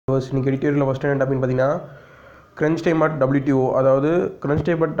இன்னைக்கு editorial first என்ன அப்படின்னு பார்த்தீங்கன்னா கிரன்ச் டைம் அட் WTO. அதாவது crunch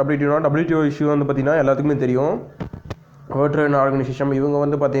time at WTO WTO issue வந்து பார்த்தீங்கன்னா எல்லாத்துக்குமே தெரியும். வேர்ல்ட் ட்ரேட் ஆர்கனைசேஷன் இவங்க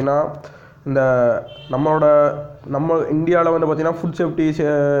வந்து பார்த்தீங்கன்னா இந்த நம்ம இந்தியாவில் வந்து பார்த்தீங்கன்னா ஃபுட் சேஃப்டி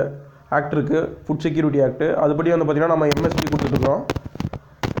ஆக்ட் இருக்குது, ஃபுட் செக்யூரிட்டி ஆக்ட். அதுபடி வந்து பார்த்தீங்கன்னா நம்ம MSP கொடுத்துட்ருக்கோம்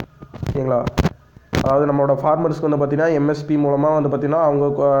ஓகேங்களா. அதாவது நம்மளோட ஃபார்மர்ஸ்க்கு வந்து பார்த்தீங்கன்னா MSP மூலமாக வந்து பார்த்தீங்கன்னா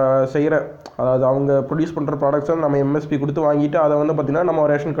அவங்க செய்கிற அதாவது அவங்க ப்ரொடியூஸ் பண்ணுற ப்ராடக்ட்ஸை நம்ம MSP கொடுத்து வாங்கிட்டு அதை வந்து பார்த்திங்கன்னா நம்ம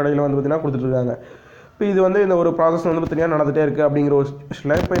ரேஷன் கடையில் வந்து பார்த்திங்கன்னா கொடுத்துட்ருக்காங்க. இப்போ இது வந்து இந்த ஒரு ப்ராசஸ் வந்து பார்த்திங்கன்னா நடந்துகிட்டே இருக்குது அப்படிங்கிற ஒரு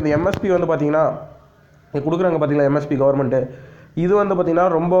விஷயம். இப்போ இந்த MSP வந்து பார்த்திங்கன்னா கொடுக்குறாங்க பார்த்திங்களா MSP கவர்மெண்ட்டு. இது வந்து பார்த்திங்கன்னா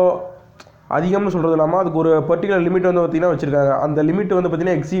ரொம்ப அதிகம்னு சொல்கிறது இல்லாமல் அதுக்கு ஒரு பர்டிகுலர் லிமிட் வந்து பார்த்திங்கன்னா வச்சுருக்காங்க. அந்த லிமிட் வந்து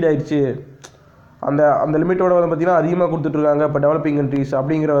பார்த்திங்கன்னா எக்ஸீட் ஆயிடுச்சு. அந்த லிமிட்டோட வந்து பார்த்திங்கன்னா அதிகமாக கொடுத்துட்ருக்காங்க இப்போ டெவலப்பிங் கண்ட்ரீஸ்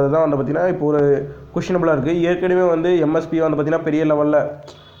அப்படிங்கிறது தான் வந்து பார்த்திங்கன்னா இப்போ ஒரு கொஷினபிளாக இருக்குது. ஏற்கனவே வந்து MSP வந்து பார்த்திங்கன்னா பெரிய லெவலில்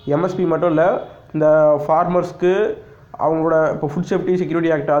MSP மட்டும் இல்லை, இந்த ஃபார்மர்ஸ்க்கு அவங்களோட இப்போ ஃபுட் சேஃப்டி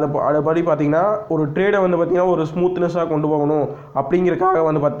செக்யூரிட்டி ஆக்ட் அதுபடி பார்த்திங்கன்னா ஒரு ட்ரேடை வந்து பார்த்திங்கன்னா ஒரு ஸ்மூத்னஸாக கொண்டு போகணும் அப்படிங்கிறதுக்காக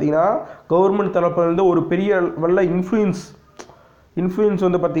வந்து பார்த்திங்கன்னா கவர்மெண்ட் தரப்புலேருந்து ஒரு பெரிய லெவலில் இன்ஃப்ளூயன்ஸ்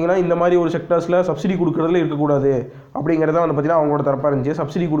வந்து பார்த்திங்கன்னா இந்த மாதிரி ஒரு செக்டர்ஸில் சப்சிடி கொடுக்குறதுல இருக்கக்கூடாது அப்படிங்கிறத வந்து பார்த்திங்கன்னா அவங்களோட தரப்பாக இருந்துச்சு.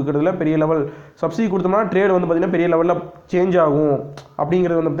 சப்சிடி கொடுக்குறதுல பெரிய லெவல் சப்சிடி கொடுத்தோம்னா ட்ரேட் வந்து பார்த்திங்கன்னா பெரிய லெவலில் சேஞ்ச் ஆகும்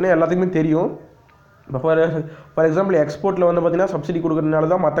அப்படிங்கிறது வந்து பார்த்திங்கன்னா எல்லாத்துக்குமே தெரியும். இப்போ ஃபார் எக்ஸாம்பிள் எக்ஸ்போர்ட்டில் வந்து பார்த்திங்கன்னா சப்சிடி கொடுக்குறதுனால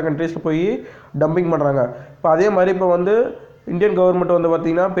தான் மற்ற கண்ட்ரீஸில் போய் டம்பிங் பண்ணுறாங்க. இப்போ அதே மாதிரி இப்போ வந்து இந்தியன் கவர்மெண்ட் வந்து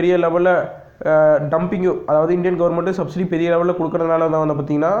பார்த்திங்கன்னா பெரிய லெவலில் டம்பிங்கு அதாவது இந்தியன் கவர்மெண்ட்டு சப்சிடி பெரிய லெவலில் கொடுக்குறதுனால தான் வந்து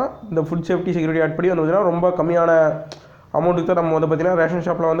பார்த்திங்கன்னா இந்த ஃபுட் சேஃப்டி செக்யூரிட்டி ஆக்ட் படி வந்து பார்த்திங்கன்னா ரொம்ப கம்மியான அமௌண்ட்டுக்கு தான் நம்ம வந்து பார்த்திங்கன்னா ரேஷன்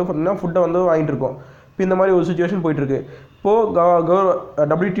ஷாப்பில் வந்து பார்த்திங்கன்னா ஃபுட்டை வந்து வாங்கிட்டு இருக்கோம். இப்போ இந்த மாதிரி ஒரு சுச்சுவேஷன் போயிட்டுருக்கு. இப்போது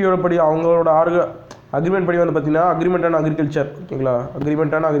WTO படி அவங்களோட அக்ரிமெண்ட் படி வந்து பார்த்திங்கன்னா அக்ரிமெண்ட் ஆன் அக்ரிகல்ச்சர் ஓகேங்களா,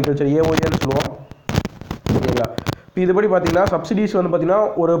 அக்ரிமெண்ட் ஆன் அக்ரிகல்ச்சர் AOAன்னு சொல்லுவோம் ஓகேங்களா. இப்போ இதுபடி பார்த்திங்கன்னா சப்சிடிஸ் வந்து பார்த்திங்கன்னா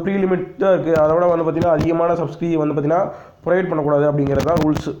ஒரு ப்ரீ லிமிட் தான் இருக்குது. அதோட வந்து பார்த்திங்கன்னா அதிகமான சப்சிடி வந்து பார்த்திங்கன்னா ப்ரொவைட் பண்ணக்கூடாது அப்படிங்கிறது தான்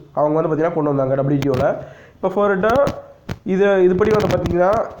ரூல்ஸ் அவங்க வந்து பார்த்திங்கன்னா கொண்டு வந்தாங்க WTOவில். இப்போ ஃபர்தராக இதுபடி வந்து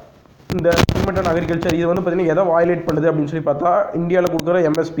பார்த்திங்கன்னா இந்த அக்ரிமெண்ட் ஆன் அக்ரிகல்ச்சர் இது வந்து பார்த்திங்கன்னா எதை வயலேட் பண்ணுது அப்படின்னு சொல்லி பார்த்தா இந்தியாவில் கொடுக்குற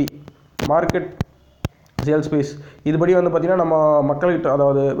MSP மார்க்கெட் சேல்ஸ் ஸ்பேஸ் இதுபடி வந்து பார்த்திங்கன்னா நம்ம மக்கள்கிட்ட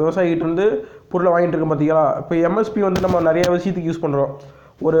அதாவது விவசாயிகிட்டேருந்து பொருளை வாங்கிட்டு இருக்கோம் பார்த்தீங்களா. இப்போ MSP வந்து நம்ம நிறைய விஷயத்துக்கு யூஸ் பண்ணுறோம்.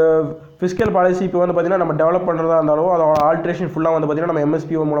 ஒரு ஃபிஸ்கல் பாலிசி இப்போ வந்து பார்த்திங்கன்னா நம்ம டெவலப் பண்ணுறதா இருந்தாலும் அதோட ஆல்ட்ரேஷன் ஃபுல்லாக வந்து பார்த்திங்கன்னா நம்ம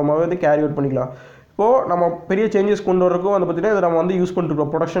MSP மூலமாகவே வந்து கேரி அவுட் பண்ணிக்கலாம். இப்போது நம்ம பெரிய சேஞ்சஸ் கொண்டு வரக்கும் வந்து பார்த்திங்கன்னா இதை நம்ம வந்து யூஸ்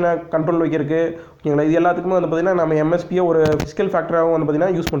பண்ணிருக்கோம் ப்ரொடக்ஷனை கண்ட்ரோல் வைக்கிறதுக்கு ஓகேங்களா. இது எல்லாத்துக்குமே வந்து பார்த்திங்கன்னா நம்ம MSP ஒரு ஃபிஸ்கல் ஃபேக்டராகவும் வந்து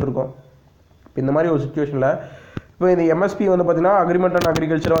பார்த்திங்கன்னா யூஸ் பண்ணிருக்கோம். இப்போ இந்த மாதிரி ஒரு சுச்சுவேஷனில் இப்போ இந்த MSP வந்து பார்த்திங்கன்னா அக்ரிமெண்ட் ஆன்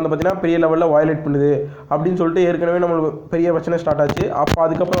அக்ரிகல்ச்சரை வந்து பார்த்திங்கன்னா பெரிய லெவலில் வயலேட் பண்ணுது அப்படின்னு சொல்லிட்டு ஏற்கனவே நம்மளுக்கு பெரிய பிரச்சனை ஸ்டார்ட் ஆச்சு. அப்போ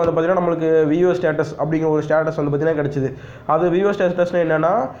அதுக்கப்புறம் வந்து பார்த்திங்கன்னா நம்மளுக்கு VO ஸ்டேட்டஸ் அப்படிங்கிற ஒரு ஸ்டேட்டஸ் வந்து பார்த்திங்கன்னா கிடச்சிது. அது VO ஸ்டேட்டஸ்னால்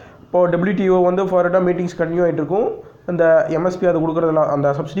என்னென்னா இப்போது WTO வந்து ஃபார்வர்டாக மீட்டிங்ஸ் கண்டினியூ ஆகிட்டு இருக்கும். இந்த MSP அது கொடுக்குறதுல அந்த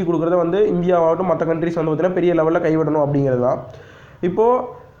சப்சிடி கொடுக்குறத வந்து இந்தியாவாகட்டும் மற்ற கண்ட்ரிஸ் வந்து பார்த்திங்கன்னா பெரிய லெவலில் கைவிடணும் அப்படிங்கிறது தான்.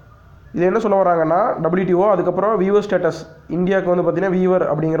 இப்போது இது என்ன சொல்ல வராங்கன்னா WTO அதுக்கப்புறம் VO ஸ்டேட்டஸ் இந்தியாவுக்கு வந்து பார்த்திங்கன்னா வீவர்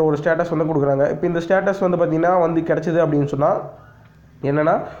அப்படிங்கிற ஒரு ஸ்டேட்டஸ் வந்து கொடுக்குறாங்க. இப்போ இந்த ஸ்டேட்டஸ் வந்து பார்த்திங்கன்னா வந்து கிடச்சிது அப்படின்னு சொன்னால்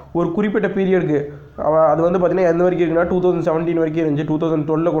என்னென்னா ஒரு குறிப்பிட்ட பீரியடுக்கு அது வந்து பார்த்திங்கன்னா எந்த வரைக்கும் இருக்குன்னா 2017 வரைக்கும் இருந்துச்சு.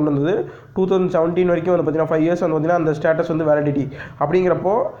 2012 கொண்டு வந்தது 2017 வரைக்கும் வந்து பார்த்திங்கன்னா 5 இயர்ஸ் வந்து பார்த்திங்கன்னா அந்த ஸ்டேட்டஸ் வந்து வேலிடிட்டி.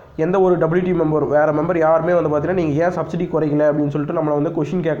 அப்படிங்கிறப்போ எந்த ஒரு WTO மெம்பர் வேறு மெம்பர் யாருமே வந்து பார்த்திங்கன்னா நீங்கள் ஏன் சப்சிடி குறைக்கல அப்படின்னு சொல்லிட்டு நம்மளை வந்து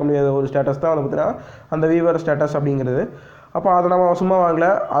கொஷின் கேட்க முடியாத ஒரு ஸ்டேட்டஸ் தான் வந்து பார்த்திங்கன்னா அந்த வீவர் ஸ்டேட்டஸ் அப்படிங்கிறது. அப்போ அதை நம்ம சும்மா வாங்கலை,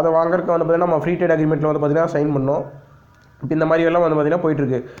 அதை வாங்குறதுக்கு வந்து பார்த்திங்கன்னா நம்ம ஃப்ரீ ட்ரேட் அக்ரிமெண்ட்டில் வந்து பார்த்திங்கன்னா சைன் பண்ணோம். இப்போ இந்த மாதிரி எல்லாம் வந்து பார்த்திங்கன்னா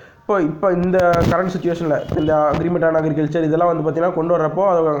போயிட்டுருக்கு. இப்போ இந்த கரண்ட் சுச்சுவேஷனில் இந்த அக்ரிமெண்ட் ஆன் அக்ரிகல்ச்சர் இதெல்லாம் வந்து பார்த்திங்கன்னா கொண்டு வரப்போ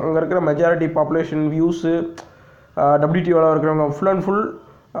அது அங்கே இருக்கிற மெஜாரிட்டி பாப்புலேஷன் வியூஸு WTOவில் இருக்கிறவங்க ஃபுல் அண்ட் ஃபுல்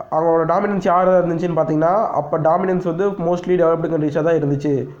அவங்களோட டாமினன்ஸ் யாராக இருந்துச்சுன்னு பார்த்தீங்கன்னா அப்போ டாமினன்ஸ் வந்து மோஸ்ட்லி டெவலப்டு கண்ட்ரீஸாக தான்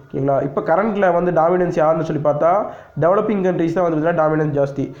இருந்துச்சு ஓகேங்களா. இப்போ கரண்ட்டில் வந்து டாமினன்ஸ் யாருன்னு சொல்லி பார்த்தா டெவலப்பிங் கண்ட்ரீஸ் தான் வந்து டாமினன்ஸ்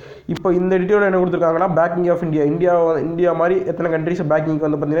ஜாஸ்தி. இப்போ இந்த எடிட்டோரியல் என்ன கொடுத்துருக்காங்கன்னா பேக்கிங் ஆஃப் இந்தியா மாதிரி எத்தனை கண்ட்ரீஸ் பேக்கிங்க்கு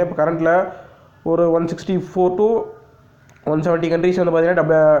வந்து பார்த்திங்கன்னா இப்போ கரண்ட்டில் ஒரு 164 to 170 கண்ட்ரீஸ் வந்து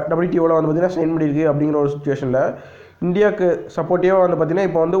பார்த்திங்கன்னா WTOவில் வந்து பார்த்திங்கன்னா சைன் பண்ணியிருக்கு அப்படிங்கிற ஒரு சுச்சுவேஷனில் இந்தியாவுக்கு சப்போர்ட்டிவாக வந்து பார்த்திங்கன்னா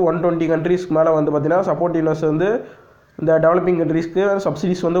இப்போ வந்து 120 கண்ட்ரீஸ்க்கு மேலே வந்து பார்த்திங்கன்னா சப்போர்ட்டிவ்னஸ் வந்து இந்த டெவலப்பிங் கண்ட்ரீஸ்க்கு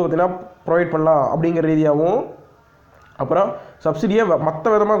சப்சிடிஸ் வந்து பார்த்திங்கன்னா ப்ரொவைட் பண்ணலாம் அப்படிங்கிற ரீதியாகவும் அப்புறம் சப்சிடியை மற்ற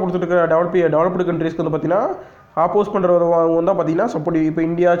விதமாக கொடுத்துட்டு டெவலப்டு கண்ட்ரீஸ்க்கு வந்து பார்த்திங்கன்னா ஆப்போஸ் பண்ணுற விதமாகவும் தான் பார்த்திங்கன்னா சப்போர்ட்டிவ். இப்போ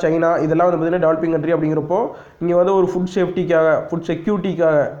இந்தியா சைனா இதெல்லாம் வந்து பார்த்திங்கன்னா டெவலப்பிங் கண்ட்ரி அப்படிங்கிறப்போ இங்கே வந்து ஒரு ஃபுட் சேஃப்டிக்காக ஃபுட்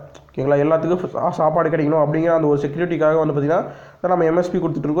செக்யூரிட்டிக்காக ஓகேங்களா எல்லாத்துக்கும் சாப்பாடு கிடைக்கணும் அப்படிங்கிற அந்த ஒரு செக்யூரிட்டிக்காக வந்து பார்த்திங்கன்னா நம்ம MSP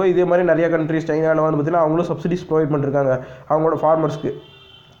கொடுத்துட்ருக்கோம். இதே மாதிரி நிறைய கண்ட்ரிஸ் சைனாவில் வந்து பார்த்திங்கன்னா அவங்களும் சப்சிடிஸ் ப்ரொவைட் பண்ணிருக்காங்க அவங்களோட ஃபார்மர்ஸ்க்கு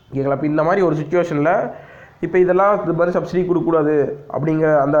ஓகேங்களா. இப்போ இந்த மாதிரி ஒரு சுச்சுவேஷனில் இப்போ இதெல்லாம் இந்த மாதிரி சப்சிடி கொடுக்கக்கூடாது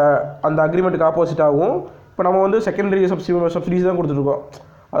அப்படிங்கிற அந்த அக்ரிமெண்ட்டுக்கு ஆப்போசிட்டாகவும் இப்போ நம்ம வந்து செகண்டரி சப்சிடிஸ் தான் கொடுத்துட்ருக்கோம்.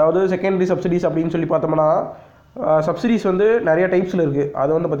 அதாவது செகண்டரி சப்சிடிஸ் அப்படின்னு சொல்லி பார்த்தோம்னா சப்சிடிஸ் வந்து நிறைய டைப்ஸில் இருக்குது.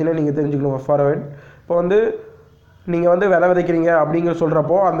 அதை வந்து பார்த்திங்கன்னா நீங்கள் தெரிஞ்சுக்கணும் ஃபார்வர்ட். இப்போ வந்து நீங்கள் வந்து விதை விதைக்கிறீங்க அப்படிங்கிற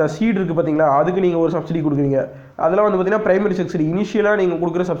சொல்கிறப்போ அந்த சீடு இருக்குது பார்த்தீங்களா, அதுக்கு நீங்கள் ஒரு சப்சிடி கொடுக்குறீங்க. அதெல்லாம் வந்து பார்த்தீங்கன்னா பிரைமரி சப்சிடி, இனிஷியலாக நீங்கள்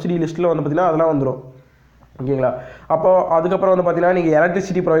கொடுக்குற சப்சிடி லிஸ்ட்டில் வந்து பார்த்தீங்கன்னா அதெல்லாம் வந்துடும். ஓகேங்களா. அப்போது அதுக்கப்புறம் வந்து பார்த்தீங்கன்னா நீங்கள்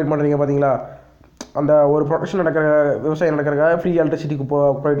எலக்ட்ரிசிட்டி ப்ரொவைட் பண்ணுறீங்க பார்த்தீங்களா, அந்த ஒரு ப்ரொடக்ஷன் நடக்கிற விவசாயம் நடக்கிறக்காக ஃப்ரீ எலக்ட்ரிசிட்டிக்கு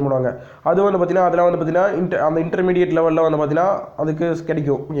ப்ரொவைட் பண்ணுவாங்க. அது வந்து பார்த்தீங்கன்னா அதெல்லாம் வந்து பார்த்தீங்கன்னா அந்த இன்டர்மீடியட் லெவலில் வந்து பார்த்தீங்கன்னா அதுக்கு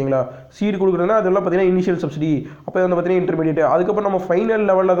கிடைக்கும். ஓகேங்களா. சீடு கொடுக்குறதுனா அதெல்லாம் பார்த்தீங்கன்னா இனிஷியல் சப்சிடி, அப்போ வந்து பார்த்தீங்கன்னா இன்டர்மீடியட். அதுக்கப்புறம் நம்ம ஃபைனல்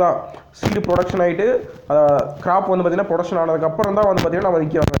லெவலில் தான் சீடு ப்ரொடக்ஷன் ஆகிட்டு கிராப் வந்து பார்த்தீங்கன்னா ப்ரொடக்ஷன் ஆனதுக்கப்புறம் தான் வந்து பார்த்தீங்கன்னா நம்ம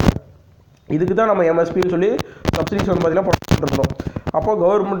விற்கிறாங்க. இதுக்கு தான் நம்ம எம்எஸ்பின்னு சொல்லி சப்சிடிஸ் வந்து பார்த்தீங்கன்னா ப்ரொடக்ட் பண்ணிருக்கணும். அப்போ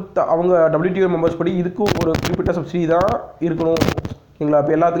கவர்மெண்ட் அவங்க WTO மெம்பர்ஸ் படி இதுக்கும் ஒரு குறிப்பிட்ட சப்சிடி தான் இருக்கணும். ஓகேங்களா.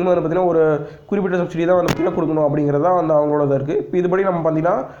 இப்போ எல்லாத்துக்குமே வந்து பார்த்தீங்கன்னா ஒரு குறிப்பிட்ட சப்சிடி தான் வந்து பார்த்தீங்கன்னா கொடுக்கணும் அப்படிங்கிறது தான் வந்து அவங்களோட இருக்குது. இப்போ இதுபடி நம்ம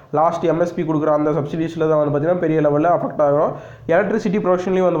பார்த்தீங்கன்னா லாஸ்ட் எம்எஸ்பி கொடுக்குற அந்த சப்சிடிஸில் தான் வந்து பார்த்தீங்கன்னா பெரிய லெவலில் அஃபெக்ட் ஆகும். எலக்ட்ரிசிட்டி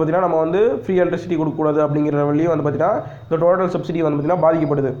ப்ரொடக்ஷன்லேயும் வந்து பார்த்தீங்கன்னா நம்ம வந்து ஃப்ரீ எலக்ட்ரிசிட்டி கொடுக்கக்கூடாது அப்படிங்கிற லெவல்லையும் வந்து பார்த்தீங்கன்னா இந்த டோட்டல் சப்சிடி வந்து பார்த்தீங்கன்னா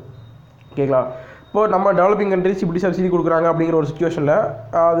பாதிக்கப்படுது. ஓகேங்களா. இப்போ நம்ம டெவலப்பிங் கண்ட்ரிஸ் இப்படி சப்சிடி கொடுக்குறாங்க அப்படிங்கிற ஒரு சுச்சுவேஷனில்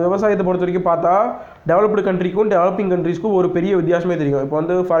அது விவசாயத்தை பொறுத்த வரைக்கும் பார்த்தா டெவலப்டு கண்ட்ரிக்கும் டெவலப்பிங் கண்ட்ரிஸ்க்கும் ஒரு பெரிய வித்தியாசமே தெரியும். இப்போ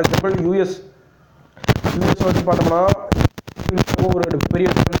வந்து ஃபார் எக்ஸாம்பிள் யூஎஸ் வந்து பார்த்தோம்னா ஒரு பெரிய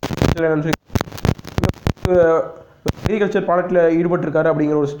அக்ரிகல்ச்சர் ப்ராடக்ட்டில் ஈடுபட்டிருக்காரு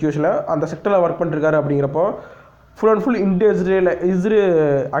அப்படிங்கிற ஒரு சுச்சுவேஷனில் அந்த செக்டரில் ஒர்க் பண்ணிருக்காரு அப்படிங்கிறப்போ ஃபுல் அண்ட் ஃபுல்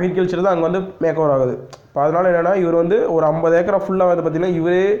அக்ரிகல்ச்சர் தான் அங்கே வந்து மேக் ஓவர் ஆகுது. இப்போ அதனால் என்னென்னா இவர் வந்து ஒரு 50 ஏக்கரை ஃபுல்லாக வந்து பார்த்திங்கன்னா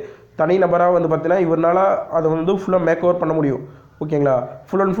இவரே தனி நபராக வந்து பார்த்தீங்கன்னா இவரால் அதை வந்து ஃபுல்லாக மேக் ஓவர் பண்ண முடியும். ஓகேங்களா.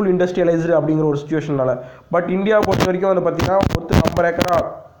 ஃபுல் அண்ட் ஃபுல் இண்டஸ்ட்ரியலைஸ்டு அப்படிங்கிற ஒரு சுச்சுவேஷனால். பட் இந்தியாவை பொறுத்த வரைக்கும் வந்து பார்த்திங்கன்னா 50 ஏக்கரா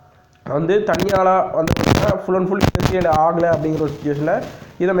வந்து தனியாளாக வந்து பார்த்திங்கன்னா ஃபுல் அண்ட் ஃபுல் இண்டஸ்ட்ரியல் ஆகலை அப்படிங்கிற ஒரு சுச்சுவேஷனில்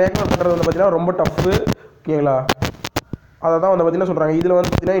இதை மேக் ஓவர் பண்ணுறது வந்து பார்த்திங்கன்னா ரொம்ப டஃப்பு. ஓகேங்களா. அதை தான் வந்து பார்த்திங்கன்னா சொல்கிறாங்க. இதில் வந்து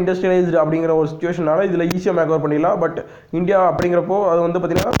பார்த்திங்கன்னா இண்டஸ்ட்ரியலைஸ்டு அப்படிங்கிற ஒரு சுச்சுவேஷனால் இதில் ஈஸியாக மேக் ஓவர் பண்ணிடலாம். பட் இந்தியா அப்படிங்கிறப்போ அது வந்து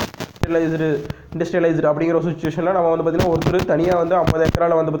பார்த்திங்கன்னா இண்டஸ்ட்ரியலைஸ்டு அப்படிங்கிற ஒரு சுச்சுவேஷனில் நம்ம வந்து பார்த்திங்கன்னா ஒருத்தர் தனியாக வந்து 50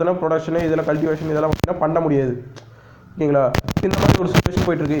 ஏக்கரால் வந்து பார்த்திங்கன்னா ப்ரொடக்ஷனு இதெல்லாம் கல்டிவேஷன் இதெல்லாம் பார்த்திங்கன்னா பண்ண முடியாது. ஓகேங்களா. இந்த மாதிரி ஒரு சுச்சுவேஷன்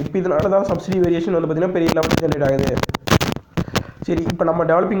போயிட்டுருக்கு. இப்போ இதனால தான் சப்சிடி வேரியேஷன் வந்து பார்த்திங்கன்னா பெரிய லெவலில் ஜென்ரேட் ஆகுது. சரி, இப்போ நம்ம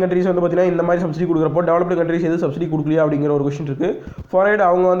டெவலப்பிங் கண்ட்ரிஸ் வந்து பார்த்திங்கன்னா இந்த மாதிரி சப்சிடி கொடுக்குறப்போ டெவலப்டு கண்ட்ரிஸ் எது சப்சிடி கொடுக்கலையா அப்படிங்கிற ஒரு கொஸ்டின் இருக்குது. ஃபார்வர்ட்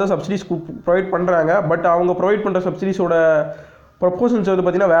அவங்க வந்து சப்சிடிஸ் ப்ரொவைட் பண்ணுறாங்க. பட் அவங்க ப்ரொவைட் பண்ணுற சப்சிடிஸோட ப்ரொப்போசன்ஸ் வந்து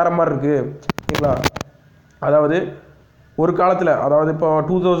பார்த்திங்கன்னா வேறு மாதிரி இருக்குது. ஓகேங்களா. அதாவது ஒரு காலத்தில் அதாவது இப்போ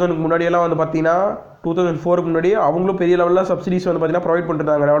 2000க்கு முன்னாடியெல்லாம் வந்து பார்த்தீங்கன்னா 2004க்கு முன்னாடி அவங்களும் பெரிய லெவலில் சப்சிடிஸ் வந்து பார்த்தீங்கன்னா ப்ரொவைட்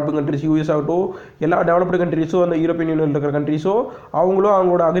பண்ணிருந்தாங்க. டெவலப்பிங் கண்ட்ரிஸ் யூஎஸ் ஆகட்டும் எல்லா டெவலப்டு கண்ட்ரிஸும் அந்த யூரோப்பியன் யூனியனில் இருக்கிற கண்ட்ரிஸோ அவங்களும்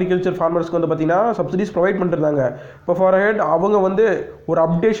அவங்களோட அக்ரிகல்ச்சர் ஃபார்மர்ஸ்க்கு வந்து பார்த்தீங்கன்னா சப்சிடிஸ் ப்ரொவைட் பண்ணிருந்தாங்க. இப்போ ஃபார் ஹெட் அவங்க வந்து ஒரு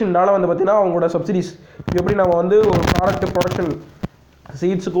அப்டேஷனால் வந்து பார்த்தீங்கன்னா அவங்களோட சப்சிடிஸ் எப்படி நம்ம வந்து ஒரு ப்ரொடக்ஷன்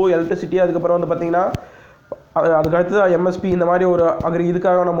சீட்ஸுக்கோ எலக்ட்ரிசிட்டி அதுக்கப்புறம் வந்து பார்த்தீங்கன்னா அதுக்கடுத்து எம்எஸ்பி இந்த மாதிரி ஒரு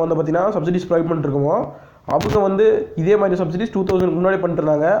இதுக்காக நம்ம வந்து பார்த்தீங்கன்னா சப்சிடிஸ் ப்ரொவைட் பண்ணிருக்கோமோ அவங்க வந்து இதே மாதிரி சப்சிடிஸ் 2000க்கு முன்னாடி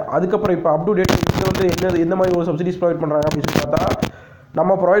பண்ணிட்டுருந்தாங்க. அதுக்கப்புறம் இப்போ அப் டு டேட் இங்கே வந்து எந்த மாதிரி ஒரு சப்சிடிஸ் ப்ரொவைட் பண்ணுறாங்க அப்படின்னு சொல்லி பார்த்தா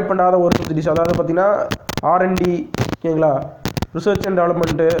நம்ம ப்ரொவைட் பண்ணாத ஒரு சப்சிடிஸ் அதாவது பார்த்திங்கன்னா R&D. ஓகேங்களா. ரிசர்ச் அண்ட்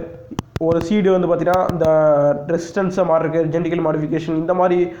டெவலப்மெண்ட்டு ஒரு சீடு வந்து பார்த்திங்கன்னா இந்த ரெசிஸ்டன்ஸை மாறிருக்கு ஜெனடிக்கல் மாடிஃபிகேஷன் இந்த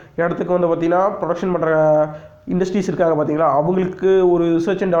மாதிரி இடத்துக்கு வந்து பார்த்திங்கன்னா ப்ரொடக்ஷன் பண்ணுற இண்டஸ்ட்ரீஸ் இருக்காங்க பார்த்தீங்களா அவங்களுக்கு ஒரு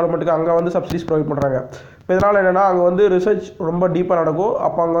ரிசர்ச் அண்ட் டெவலப்மெண்ட்டுக்கு அங்கே வந்து சப்சிடிஸ் ப்ரொவைட் பண்ணுறாங்க. இப்போ இதனால் என்னென்னா அங்கே வந்து ரிசர்ச் ரொம்ப டீப்பாக நடக்கும்.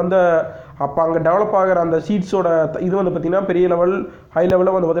 அப்போ அங்கே டெவலப் ஆகிற அந்த சீட்ஸோட இது வந்து பார்த்திங்கன்னா பெரிய லெவல் ஹை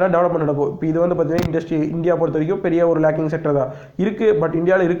லெவலில் வந்து பார்த்திங்கன்னா டெவலப்மெண்ட் நடக்கும். இப்போ இது வந்து பார்த்திங்கன்னா இந்தியா பொறுத்த வரைக்கும் பெரிய ஒரு லேக்கிங் செக்டர் தான் இருக்குது. பட்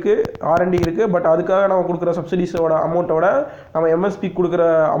இந்தியாவில் இருக்குது R&D இருக்குது. பட் அதுக்காக நம்ம கொடுக்குற சப்சிடிஸோட அமௌண்ட்டோட நம்ம எம்எஸ்பி கொடுக்குற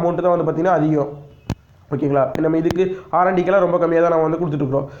அமௌண்ட்டு தான் வந்து பார்த்திங்கன்னா அதிகம். ஓகேங்களா. நம்ம இதுக்கு R&Dக்கெல்லாம் ரொம்ப கம்மியாக தான் நம்ம வந்து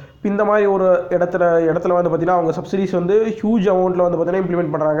கொடுத்துட்ருக்கோம். இப்போ இந்த மாதிரி ஒரு இடத்துல வந்து பார்த்திங்கன்னா அவங்க சப்சிடிஸ் வந்து ஹியூஜ் அமௌண்ட்டில் வந்து பார்த்திங்கன்னா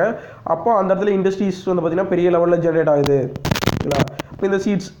இம்ப்ளிமெண்ட் பண்ணுறாங்க. அப்போ அந்த இடத்துல இண்டஸ்ட்ரீஸ் வந்து பார்த்திங்கன்னா பெரிய லெவலில் ஜென்ரேட் ஆகுது. ஓகேங்களா. இப்போ இந்த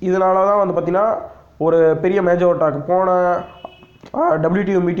சீட்ஸ் இதனால தான் வந்து பார்த்திங்கன்னா ஒரு பெரிய மேஜர் டாக் போன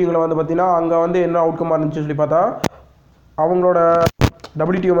WTO மீட்டிங்கில் வந்து பார்த்திங்கன்னா அங்கே வந்து என்ன அவுட்கமாக இருந்துச்சுன்னு சொல்லி பார்த்தா அவங்களோட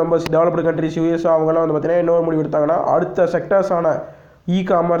WTO members developed countries US அவங்களாம் வந்து பார்த்திங்கன்னா என்ன ஒரு முடிவு எடுத்தாங்கன்னா அடுத்த செக்டர்ஸான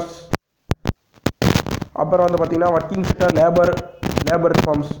இ-காமர்ஸ் அப்புறம் வந்து பார்த்திங்கன்னா ஒர்க்கிங் செக்டர் லேபர்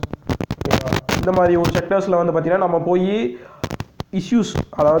ரிஃபார்ம்ஸ் இந்த மாதிரி ஒரு செக்டர்ஸில் வந்து பார்த்திங்கன்னா நம்ம போய் இஷ்யூஸ்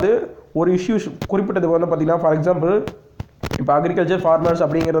அதாவது ஒரு இஷ்யூஸ் குறிப்பிட்டதுக்கு வந்து பார்த்திங்கன்னா ஃபார் எக்ஸாம்பிள் இப்போ அக்ரிகல்ச்சர் ஃபார்மர்ஸ்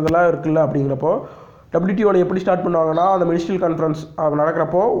அப்படிங்கிறதெல்லாம் இருக்குல்ல அப்படிங்கிறப்போ WTOவில் எப்படி ஸ்டார்ட் பண்ணுவாங்கன்னா அந்த மினிஸ்ட்ரியல் கான்ஃபரன்ஸ்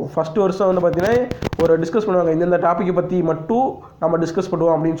நடக்கிறப்போ ஃபஸ்ட்டு வருஷம் வந்து பார்த்திங்கன்னா ஒரு டிஸ்கஸ் பண்ணுவாங்க. இந்த டாப்பிக்கை பற்றி மட்டும் நம்ம டிஸ்கஸ்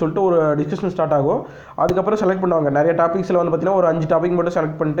பண்ணுவோம் அப்படின்னு சொல்லிட்டு ஒரு டிஸ்கஷன் ஸ்டார்ட் ஆகும். அதுக்கப்புறம் செலக்ட் பண்ணுவாங்க நிறைய டாபிக்ஸில் வந்து பார்த்திங்கன்னா ஒரு 5 டாபிக் மட்டும்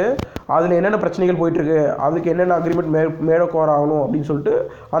செலக்ட் பண்ணிட்டு அதில் என்னென்ன பிரச்சனைகள் போயிட்டுருக்கு அதுக்கு என்னென்ன அக்ரிமெண்ட் மேடோக்கோர் ஆகணும் அப்படின்னு சொல்லிட்டு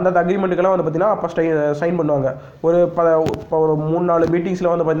அந்த அக்ரிமெண்ட்டுக்கெல்லாம் வந்து பார்த்திங்கன்னா அப்போ சைன் பண்ணுவாங்க. இப்போ ஒரு 3-4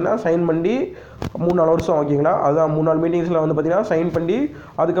 மீட்டிங்ஸில் வந்து பார்த்திங்கன்னா சைன் பண்ணி 3-4 வருஷம். ஓகேங்களா. அதுதான் 3-4 மீட்டிங்ஸில் வந்து பார்த்திங்கன்னா சைன் பண்ணி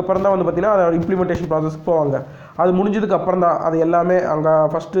அதுக்கப்புறம் தான் வந்து பார்த்திங்கன்னா அதை இம்ப்ளிமெண்டேஷன் ப்ராசஸ்க்கு போவாங்க. அது முடிஞ்சதுக்கு அப்புறம் தான் அது எல்லாமே அங்கே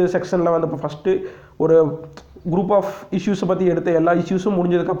ஃபஸ்ட்டு செக்ஷனில் வந்து இப்போ ஃபஸ்ட்டு ஒரு குரூப் ஆஃப் இஷ்யூஸை பற்றி எடுத்த எல்லா இஷ்யூஸும்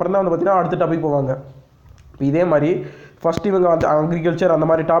முடிஞ்சதுக்கப்புறம் தான் வந்து பார்த்திங்கன்னா அடுத்த டாபிக் போவாங்க. இதே மாதிரி ஃபஸ்ட் இவங்க வந்து அக்ரிகல்ச்சர் அந்த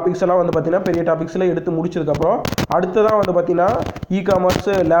மாதிரி டாபிக்ஸ் எல்லாம் வந்து பார்த்திங்கன்னா பெரிய டாபிக்ஸில் எடுத்து முடிச்சதுக்கப்புறம் அடுத்ததான் வந்து பார்த்திங்கன்னா இ-காமர்ஸ்,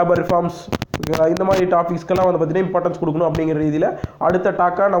 லேபர் ரிஃபார்ம்ஸ், இந்த மாதிரி டாபிக்ஸ்க்கெல்லாம் வந்து பார்த்திங்கன்னா இம்பார்ட்டன்ஸ் கொடுக்கணும் அப்படிங்கிற ரீதியில் அடுத்த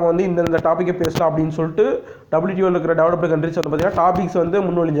டாக்காக நம்ம வந்து இந்த டாப்பிக்கை பேசலாம் அப்படின்னு சொல்லிட்டு WTOவில் இருக்கிற டெவலப்டு கண்ட்ரிஸ் வந்து பார்த்திங்கன்னா டாபிக்ஸ் வந்து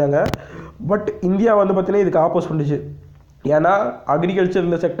முன்மொழிஞ்சாங்க. பட் இந்தியா வந்து பார்த்திங்கன்னா இதுக்கு ஆப்போஸ் பண்ணிச்சு. ஏன்னா அக்ரிகல்ச்சர்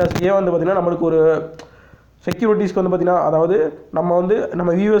இந்த செக்டர்ஸ்க்கே வந்து பார்த்திங்கன்னா நம்மளுக்கு ஒரு செக்யூரிட்டிஸ்க்கு வந்து பார்த்திங்கன்னா, அதாவது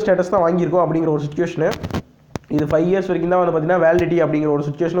நம்ம வியூவர் ஸ்டேட்டஸ் தான் வாங்கியிருக்கோம் அப்படிங்கிற ஒரு சுச்சுவேஷனு. இது 5 இயர்ஸ் வரைக்கும் தான் வந்து பார்த்திங்கன்னா வேலிடிட்டி அப்படிங்கிற ஒரு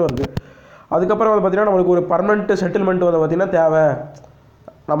சுச்சுவேஷனும் இருக்குது. அதுக்கப்புறம் வந்து பார்த்திங்கன்னா நம்மளுக்கு ஒரு பர்மனெண்ட் செட்டில்மெண்ட் வந்து பார்த்திங்கன்னா தேவை.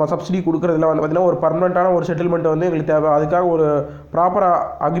 நம்ம சப்சிடி கொடுக்குறதுல வந்து பார்த்திங்கன்னா ஒரு பர்மனெண்ட்டான ஒரு செட்டில்மெண்ட் வந்து எங்களுக்கு தேவை. அதுக்காக ஒரு ப்ராப்பர்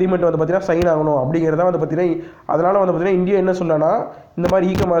அக்ரிமெண்ட் வந்து பார்த்திங்கன்னா சைன் ஆகணும் அப்படிங்கிறத வந்து பார்த்திங்கன்னா, அதனால் வந்து பார்த்திங்கன்னா இந்தியா என்ன சொல்லனா, இந்த மாதிரி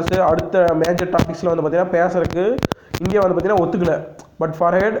இ-காமர்ஸ் அடுத்த மேஜர் டாபிக்ஸில் வந்து பார்த்திங்கன்னா பேசுறதுக்கு இந்தியா வந்து பார்த்திங்கன்னா ஒத்துக்கல. பட்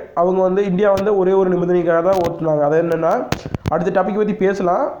ஃபார் ஹெட் அவங்க வந்து இந்தியா வந்து ஒரே ஒரு நிபந்தனைக்காக தான் ஒத்துனாங்க. அது என்னென்னா, அடுத்த டாபிக் பற்றி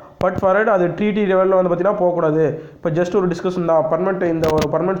பேசலாம், பட் ஃபார் ஹெட் அது ட்ரீட்டி லெவலில் வந்து பார்த்திங்கன்னா போகக்கூடாது. இப்போ ஜஸ்ட் ஒரு டிஸ்கஷன் தான். இந்த ஒரு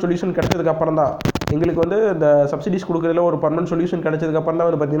பர்மனெண்ட் சொல்யூஷன் கிடைச்சதுக்கப்புறம் தான் எங்களுக்கு வந்து இந்த சப்சிடிஸ் கொடுக்குறதுல ஒரு பர்மனெண்ட் சொல்யூஷன் கிடைச்சதுக்கப்புறம் தான்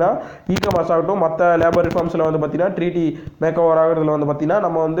வந்து பார்த்திங்கன்னா இ-காமர்ஸ் ஆகட்டும் மற்ற லேபர் ரிஃபார்ம்ஸில் வந்து பார்த்திங்கன்னா ட்ரீட்டி மேக் ஓவர் ஆகிறதுல வந்து பார்த்திங்கன்னா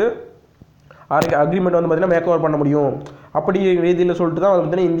நம்ம வந்து அக்ரிமெண்ட் வந்து பார்த்திங்கன்னா மேக் ஓவர் பண்ண முடியும். அப்படி ரீதியில் சொல்லிட்டு தான் வந்து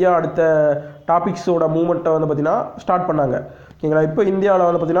பார்த்திங்கன்னா இந்தியா அடுத்த டாபிக்ஸோட மூவ்மெண்ட்டை வந்து பார்த்திங்கன்னா ஸ்டார்ட் பண்ணாங்க. ஓகேங்களா. இப்போ இந்தியாவில்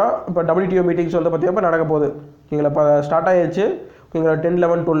வந்து பார்த்திங்கன்னா இப்போ WTO மீட்டிங்ஸ் வந்து பார்த்திங்கன்னா இப்போ நடக்க போகுது. ஓகேங்களா. இப்போ ஸ்டார்ட் ஆகிடுச்சு. ஓகேங்களா. 10,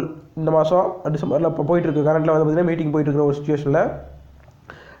 11, 12 இந்த மாதம் டிசம்பரில் இப்போ போயிட்டுருக்கு. கரண்ட்டில் வந்து பார்த்திங்கன்னா மீட்டிங் போயிட்டுருக்கிற ஒரு சுச்சுவேஷனில்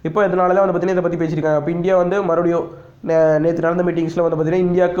இப்போ இதனால தான் வந்து பார்த்திங்கன்னா இதை பற்றி பேசியிருக்காங்க. இப்போ இந்தியா வந்து மறுபடியும் நேற்று நடந்த மீட்டிங்ஸில் வந்து பார்த்திங்கன்னா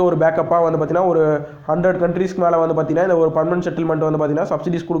இந்தியாவுக்கு ஒரு பேக்கப்பாக வந்து பார்த்திங்கன்னா ஒரு 100 கண்ட்ரீஸ்க்கு மேலே வந்து பார்த்திங்கன்னா இந்த ஒரு பர்மனெண்ட் செட்டில்மெண்ட் வந்து பார்த்திங்கன்னா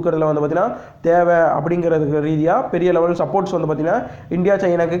சப்சிடிஸ் கொடுக்குறதுல வந்து பார்த்திங்கன்னா தேவை அப்படிங்கிறதுக்கு ரீதியாக பெரிய லெவல் சப்போர்ட்ஸ் வந்து பார்த்திங்கன்னா இந்தியா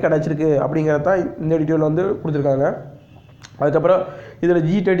சைனாக்கு கிடச்சிருக்கு அப்படிங்கிறத தான் இந்த டீட்டெயில் வந்து கொடுத்துருக்காங்க. அதுக்கப்புறம் இதில்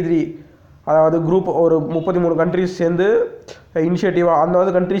G33 அதாவது குரூப் ஒரு 33 கண்ட்ரிஸ் சேர்ந்து இனிஷியேட்டிவாக அந்த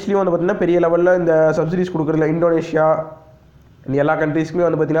வந்து கண்ட்ரீஸ்லேயும் வந்து பார்த்திங்கன்னா பெரிய லெவலில் இந்த சப்சிடிஸ் கொடுக்குறதுல இந்தோனேஷியா இந்த எல்லா கண்ட்ரீஸ்க்குமே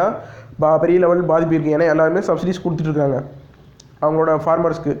வந்து பார்த்திங்கன்னா பெரிய லெவல் பாதிப்பு இருக்குது. ஏன்னா எல்லாருமே சப்சிடிஸ் கொடுத்துட்ருக்காங்க அவங்களோட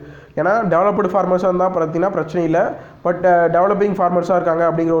ஃபார்மர்ஸ்க்கு. ஏன்னா டெவலப்டு ஃபார்மர்ஸாக இருந்தால் பார்த்திங்கன்னா பிரச்சனை இல்லை. பட் டெவலப்பிங் ஃபார்மர்ஸாக இருக்காங்க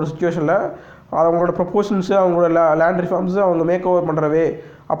அப்படிங்கிற ஒரு சுச்சுவேஷனில் அவங்களோட ப்ரொப்போஷன்ஸு அவங்களோட லேண்ட் ரிஃபார்ம்ஸு அவங்க மேக் ஓவர் பண்ணுறவே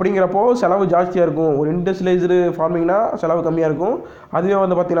அப்படிங்கிறப்போ செலவு ஜாஸ்தியாக இருக்கும். ஒரு இண்டஸ்ட்ரியலைஸ்டு ஃபார்மிங்னா செலவு கம்மியாக இருக்கும். அதுவே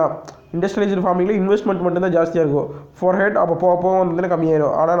வந்து பார்த்திங்கன்னா இண்டஸ்ட்ரியலைஸ்டு ஃபார்மிங்கில் இன்வெஸ்ட்மெண்ட் மட்டும்தான் ஜாஸ்தியாக இருக்கும். ஃபோர் ஹெட் அப்போ போக வந்து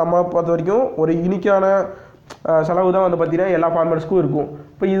கம்மியாயிடும். ஆனால் நம்ம பொறுத்த வரைக்கும் ஒரு யூனிக்கான செலவு தான் வந்து பார்த்திங்கன்னா எல்லா ஃபார்மர்ஸ்க்கும் இருக்கும்.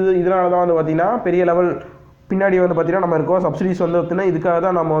 இப்போ இதனால தான் வந்து பார்த்திங்கன்னா பெரிய லெவல் பின்னாடி வந்து பார்த்திங்கன்னா நம்ம இருக்கோம். சப்சிடிஸ் வந்து பார்த்திங்கன்னா இதுக்காக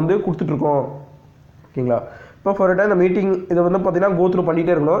தான் நம்ம வந்து கொடுத்துட்ருக்கோம். ஓகேங்களா. இப்போ ஃபார் இந்த மீட்டிங் இதை வந்து பார்த்திங்கன்னா கோ த்ரூ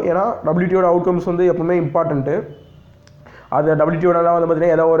பண்ணிகிட்டே இருக்கணும். ஏன்னா WTOட அவுட்கம்ஸ் வந்து எப்பவுமே இம்பார்ட்டண்ட்டு. அது WTOடலாம் வந்து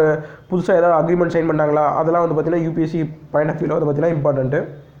பார்த்திங்கன்னா ஏதோ ஒரு புதுசாக ஏதாவது அக்ரிமெண்ட் சைன் பண்ணாங்களா அதெல்லாம் வந்து பார்த்திங்கன்னா UPSC பாயிண்ட் ஆஃப் வியூவில் வந்து பார்த்திங்கன்னா இம்பார்ட்டண்ட்டு.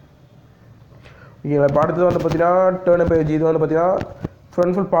 ஓகேங்களா. இப்போ அடுத்தது வந்து பார்த்திங்கன்னா டேர்ன் பேஜ். இது வந்து பார்த்திங்கன்னா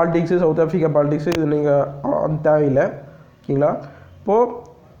ஃப்ரண்ட்ஃபுல் பாலிடிக்ஸு, சவுத் ஆஃப்ரிக்கா பாலிடிக்ஸு இது நீங்கள் தேவையில்லை. ஓகேங்களா. இப்போது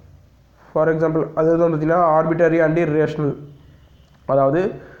ஃபார் எக்ஸாம்பிள் அது வந்து பார்த்திங்கன்னா ஆர்பிட்டரி அண்ட் இர்ரேஷனல். அதாவது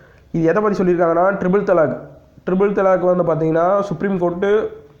இது எதை பற்றி சொல்லியிருக்காங்கன்னா ட்ரிபிள் தலாக் வந்து பார்த்திங்கன்னா சுப்ரீம் கோர்ட்டு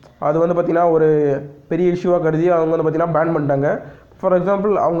அது வந்து பார்த்திங்கன்னா ஒரு பெரிய இஷ்யூவாக கருதி அவங்க வந்து பார்த்திங்கன்னா பேன் பண்ணிட்டாங்க. ஃபார்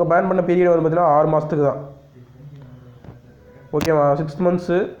எக்ஸாம்பிள் அவங்க பேன் பண்ண பீரியட் வந்து பார்த்திங்கன்னா 6 மாதத்துக்கு தான். ஓகேவா.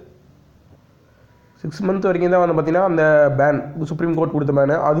 6 மந்த் வரைக்கும் தான் வந்து பார்த்திங்கன்னா அந்த பேன் சுப்ரீம் கோர்ட் கொடுத்த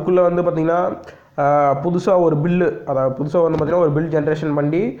பேனு. அதுக்குள்ளே வந்து பார்த்திங்கன்னா புதுசாக ஒரு பில்லு அதாவது புதுசாக வந்து பார்த்திங்கன்னா ஒரு பில் ஜென்ரேஷன்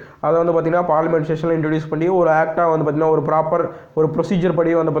பண்ணி அதை வந்து பார்த்திங்கன்னா பார்லிமெண்ட் செஷனில் இன்ட்ரடியூஸ் பண்ணி ஒரு ஆக்டாக வந்து பார்த்திங்கன்னா ஒரு ப்ராப்பர் ஒரு ப்ரொசீஜர்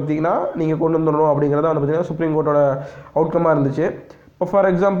படி வந்து பார்த்திங்கன்னா நீங்கள் கொண்டு வந்துடணும் அப்படிங்கிறத வந்து பார்த்திங்கன்னா சுப்ரீம் கோர்ட்டோட அவுட்கமாக இருந்துச்சு. இப்போ ஃபார்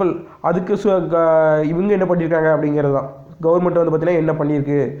எக்ஸாம்பிள் அதுக்கு இவங்க என்ன பண்ணியிருக்காங்க அப்படிங்கிறது தான். கவர்மெண்ட் வந்து பார்த்திங்கன்னா என்ன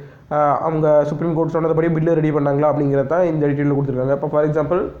பண்ணியிருக்கு, அவங்க சுப்ரீம் கோர்ட் சொன்னதுபடி பில்லு ரெடி பண்ணாங்களா அப்படிங்கிறத தான் இந்த டீட்டெயிலில் கொடுத்துருக்காங்க. இப்போ ஃபார்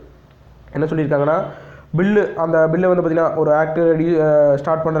எக்ஸாம்பிள் என்ன சொல்லியிருக்காங்கன்னா அந்த பில்லை வந்து பார்த்திங்கன்னா ஒரு ஆக்ட்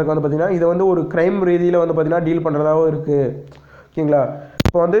ஸ்டார்ட் பண்ணுறதுக்கு வந்து பார்த்திங்கன்னா இதை வந்து ஒரு க்ரைம் ரீதியில் வந்து பார்த்திங்கன்னா டீல் பண்ணுறதாகவும் இருக்குது. ஓகேங்களா.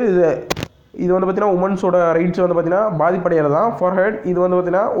 இப்போ வந்து இது வந்து பார்த்திங்கன்னா உமன்ஸோட ரைட்ஸ் வந்து பார்த்திங்கன்னா பாதிப்படைகிறது தான். ஃபார் ஹெட் இது வந்து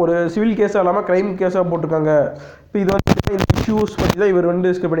பார்த்திங்கன்னா ஒரு சிவில் கேஸாக இல்லாமல் க்ரைம் கேஸாக போட்டிருக்காங்க. இப்போ இது வந்து இந்த இஷ்யூஸ் பற்றி தான் இவர் வந்து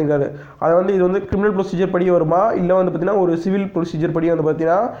டிஸ்கஸ் பண்ணியிருக்காரு. அதை வந்து இது வந்து கிரிமினல் ப்ரொசீஜர் படி வருமா இல்லை வந்து பார்த்திங்கன்னா ஒரு சிவில் ப்ரொசீஜர் படி வந்து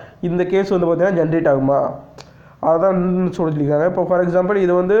பார்த்திங்கன்னா இந்த கேஸ் வந்து பார்த்திங்கன்னா ஜென்ரேட் ஆகுமா அதான் சொல்லியிருக்காங்க. இப்போ ஃபார் எக்ஸாம்பிள்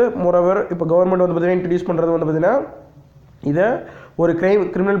இது வந்து மோரோவர் இப்போ கவர்மெண்ட் வந்து பார்த்திங்கன்னா இன்ட்ரடியூஸ் பண்ணுறது வந்து பார்த்திங்கன்னா இதை ஒரு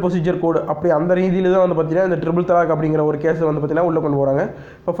கிரிமினல் ப்ரொசீஜர் கோடு அப்படி அந்த ரீதியில் தான் வந்து பார்த்திங்கன்னா இந்த ட்ரிபிள் தலாக் அப்படிங்கிற ஒரு கேஸை வந்து பார்த்திங்கன்னா உள்ளே கொண்டு போகிறாங்க.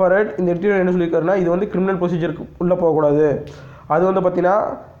 இப்போ ஃபார் இந்த எடிட்டோரியல் என்ன சொல்லியிருக்காருன்னா இது வந்து கிரிமினல் ப்ரொசீஜருக்கு உள்ளே போகக்கூடாது. அது வந்து பார்த்திங்கன்னா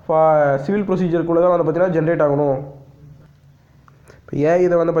சிவில் ப்ரொசீஜருக்குள்ளே தான் வந்து பார்த்திங்கன்னா ஜென்ரேட் ஆகணும். இப்போ ஏன்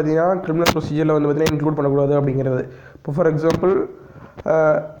இதை வந்து பார்த்திங்கன்னா கிரிமினல் ப்ரொசீஜரில் வந்து பார்த்திங்கன்னா இன்க்ளூட் பண்ணக்கூடாது அப்படிங்கிறது. இப்போ ஃபார் எக்ஸாம்பிள்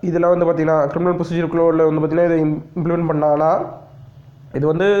இதில் வந்து பார்த்திங்கன்னா கிரிமினல் ப்ரொசீஜருக்குள்ளே வந்து பார்த்திங்கன்னா இதை இம்ப்ளிமெண்ட் பண்ணாங்கன்னா இது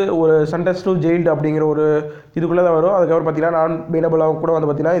வந்து ஒரு சென்டென்ஸ் டு ஜெயில்டு அப்படிங்கிற ஒரு இதுக்குள்ளே தான் வரும். அதுக்கப்புறம் பார்த்திங்கன்னா நான் பெயினபிளாக கூட வந்து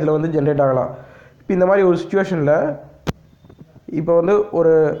பார்த்திங்கன்னா இதில் வந்து ஜென்ரேட் ஆகலாம். இப்போ இப்போ இந்த மாதிரி ஒரு சுச்சுவேஷனில் இப்போ வந்து ஒரு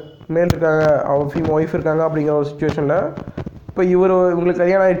மேல் இருக்காங்க, அவங்க ஒய்ஃப் இருக்காங்க அப்படிங்கிற ஒரு சுச்சுவேஷனில் இப்போ இவங்களுக்கு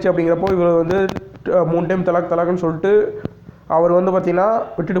கல்யாணம் ஆயிடுச்சு அப்படிங்கிறப்போ இவர் வந்து 3 டைம் தலாக்குன்னு சொல்லிட்டு அவர் வந்து பார்த்திங்கன்னா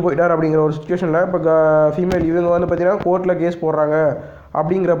விட்டுட்டு போயிட்டார் அப்படிங்கிற ஒரு சுச்சுவேஷனில் இப்போ ஃபீமேல் இவங்க வந்து பார்த்திங்கன்னா கோர்ட்டில் கேஸ் போடுறாங்க.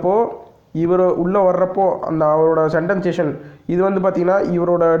 அப்படிங்கிறப்போ இவர் உள்ளே வர்றப்போ அந்த அவரோட சென்டென்சேஷன் இது வந்து பார்த்திங்கன்னா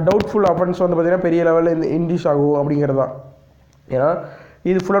இவரோட டவுட்ஃபுல் அஃபென்ஸ் வந்து பார்த்திங்கன்னா பெரிய லெவலில் இன்டியூஸ் ஆகும் அப்படிங்கிறது தான். ஏன்னா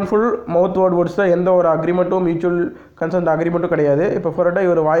இது full and full mouth words தான், எந்த ஒரு அக்ரிமெண்ட்டும் மியூச்சுவல் கன்சென்ட் அக்ரிமெண்ட்டும் கிடையாது. இப்போ ஃபர்டா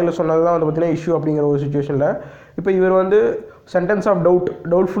இவர் வாயில் சொன்னது தான் வந்து பார்த்திங்கன்னா இஷ்யூ அப்படிங்கிற ஒரு சுச்சுவேஷனில் இப்போ இவர் வந்து சென்டென்ஸ் ஆஃப்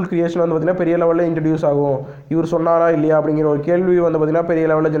டவுட்ஃபுல் கிரியேஷன் வந்து பார்த்திங்கன்னா பெரிய லெவலில் இன்ட்ரடியூஸ் ஆகும். இவர் சொன்னாரா இல்லையா அப்படிங்கிற ஒரு கேள்வி வந்து பார்த்திங்கன்னா பெரிய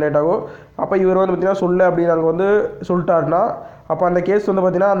லெவலில் ஜென்ரேட் ஆகும். அப்போ இவர் வந்து பார்த்திங்கன்னா சொல்ல அப்படின்னு நாங்கள் வந்து சொல்லிட்டாருன்னா அப்போ அந்த கேஸ் வந்து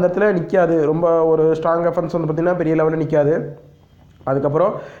பார்த்திங்கன்னா அந்த இடத்துல நிற்காது. ரொம்ப ஒரு ஸ்ட்ராங் அஃபென்ஸ் வந்து பார்த்திங்கன்னா பெரிய லெவலில் நிற்காது.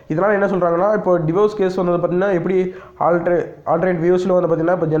 அதுக்கப்புறம் இதனால் என்ன சொல்கிறாங்கன்னா இப்போ டிவோர்ஸ் கேஸ் வந்து பார்த்திங்கன்னா எப்படி ஆல்டர்னேட் வியூஸில் வந்து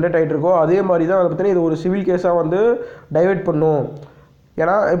பார்த்திங்கன்னா இப்போ ஜென்ரேட் ஆகிட்டு இருக்கோ அதே மாதிரி தான் வந்து பார்த்திங்கன்னா இது ஒரு சிவில் கேஸாக வந்து டைவர்ட் பண்ணும்.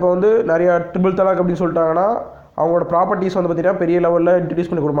 ஏன்னா இப்போ வந்து நிறையா ட்ரிபிள் தலாக் அப்படின்னு சொல்லிட்டாங்கன்னா அவங்களோட ப்ராப்பர்ட்டிஸ் வந்து பார்த்திங்கன்னா பெரிய லெவலில்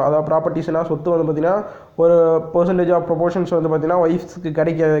இன்ட்ரடியூஸ் பண்ணி கொடுப்போம். அதாவது ப்ராப்பர்ட்டிஸ்னால் சொத்து வந்து பார்த்திங்கன்னா ஒரு பெர்சன்டேஜ் ஆஃப் ப்ரொபோர்ஷன்ஸ் வந்து பார்த்திங்கன்னா ஒய்ஃப்ஸ்க்கு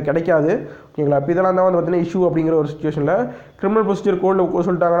கிடைக்காது. ஓகேங்களா? இப்போ இதெல்லாம் தான் வந்து பார்த்திங்கன்னா இஷ்யூ அப்படிங்கிற ஒரு சுச்சுவேஷனில் கிரிமினல் ப்ரொசீஜர் கோடில்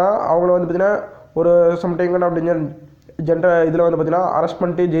சொல்லிட்டாங்கன்னா அவங்கள வந்து பார்த்திங்கன்னா ஒரு சம்டைம் அப்படிங்கிற இதில் வந்து பார்த்திங்கன்னா அரெஸ்ட்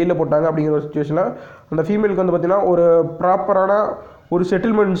பண்ணிட்டு ஜெயிலில் போட்டாங்க அப்படிங்கிற ஒரு சுச்சுவேஷனில் அந்த ஃபீமேலுக்கு வந்து பார்த்திங்கன்னா ஒரு ப்ராப்பரான ஒரு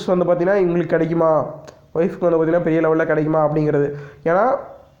செட்டில்மெண்ட்ஸ் வந்து பார்த்திங்கன்னா எங்களுக்கு கிடைக்குமா, ஒய்ஃப்க்கு வந்து பார்த்திங்கன்னா பெரிய லெவலில் கிடைக்குமா அப்படிங்கிறது. ஏன்னா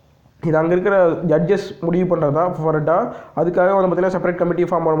இது அங்கே இருக்கிற ஜட்ஜஸ் முடிவு பண்ணுறது தான் ஃபர்டாக. அதுக்காக வந்து பார்த்திங்கன்னா செப்பரேட் கமிட்டி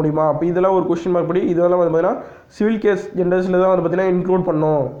ஃபார்ம் பண்ண முடியுமா? அப்போ இதெல்லாம் ஒரு கொஸ்டின் மார்க் படி இதெல்லாம் வந்து பார்த்திங்கன்னா சிவில் கேஸ் ஜெண்டர்ஸில் தான் வந்து பார்த்திங்கன்னா இன்க்ளூட்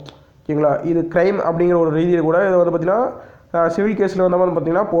பண்ணணும். ஓகேங்களா? இது க்ரைம் அப்படிங்கிற ஒரு ரீதியில் கூட இதை வந்து பார்த்திங்கன்னா சிவில் கேஸில் வந்து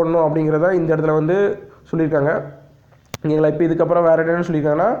பார்த்திங்கன்னா போடணும் அப்படிங்கிறத இந்த இடத்துல வந்து சொல்லியிருக்காங்க. ஓகேங்களா? இப்போ இதுக்கப்புறம் வேறு என்னென்னு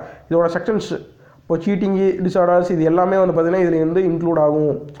சொல்லியிருக்காங்கன்னா இதோட செக்ஷன்ஸ் இப்போ சீட்டிங்கு டிஸார்டர்ஸ் இது எல்லாமே வந்து பார்த்திங்கன்னா இதில் வந்து இன்க்ளூட்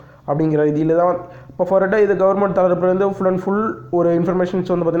ஆகும் அப்படிங்கிற இதில் தான். இப்போ ஃபர்டாக இது கவர்மெண்ட் தரப்புலேருந்து ஃபுல் அண்ட் ஃபுல் ஒரு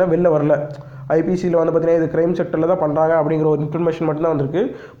இன்ஃபர்மேஷன்ஸ் வந்து பார்த்திங்கன்னா வெளில வரல. ஐபிசியில் வந்து பார்த்திங்கன்னா இது க்ரைம் செக்டரில் தான் பண்ணுறாங்க அப்படிங்கிற ஒரு இன்ஃபர்மேஷன் மட்டும்தான் வந்திருக்கு.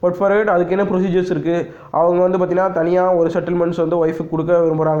 பட் ஃபர்ட் அதுக்கு என்ன ப்ரொசீஜர்ஸ் இருக்குது, அவங்க வந்து பார்த்திங்கன்னா தனியாக ஒரு செட்டில்மெண்ட்ஸ் வந்து ஒய்ஃபுக்கு கொடுக்க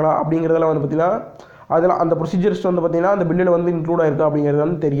விரும்புகிறாங்களா அப்படிங்கிறதெல்லாம் வந்து பார்த்திங்கன்னா அதெல்லாம் அந்த ப்ரொசீஜர்ஸ் வந்து பார்த்திங்கன்னா அந்த பில்லில் வந்து இன்க்ளூட் ஆகிருக்கா அப்படிங்கிறது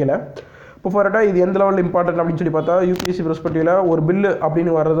வந்து தெரியலை. இப்போ ஃபர்டாக இது எந்த லெவலில் இம்பார்ட்டன்ட் அப்படின்னு சொல்லி பார்த்தா யூபிஎஸ்சி பெர்ஸ்பெக்டிவில் ஒரு பில்லு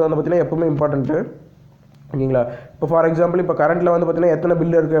அப்படின்னு வர்றது வந்து பார்த்திங்கன்னா எப்பவுமே இம்பார்ட்டன்ட்டு. ஓகேங்களா? இப்போ ஃபார் எக்ஸாம்பிள் இப்போ கரண்ட்டில் வந்து பார்த்திங்கன்னா எத்தனை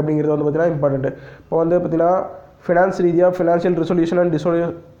பில்லு இருக்குது அப்படிங்கிறது வந்து பார்த்திங்கன்னா இம்பார்ட்டன்ட்டு. இப்போ வந்து பார்த்திங்கன்னா ஃபினான்ஸ் ரீதியாக ஃபினான்ஷியல் ரெசொல்யூஷன் அண்ட்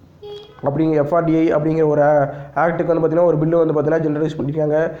டிசொல்யூஷன் அப்படிங்கிற எஃப்ஆர்டிஐ அப்படிங்கிற ஒரு ஆக்ட்டுக்கு வந்து பார்த்திங்கன்னா ஒரு பில்லு வந்து பார்த்திங்கன்னா ஜென்ரலைஸ்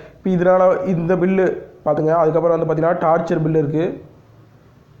பண்ணியிருக்காங்க. இப்போ இதனால் இந்த பில்லு பார்த்துங்க. அதுக்கப்புறம் வந்து பார்த்திங்கன்னா டார்ச்சர் பில்லு இருக்குது.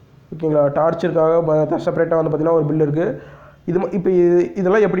 ஓகேங்களா? டார்ச்சருக்காக செப்பரேட்டாக வந்து பார்த்திங்கன்னா ஒரு பில்லு இருக்குது. இப்போ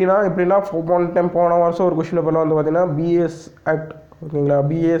இதெல்லாம் எப்படின்னா போன வருஷம் ஒரு கொஸ்டின் பேப்பரில் வந்து பார்த்திங்கன்னா பிஎஸ் ஆக்ட். ஓகேங்களா?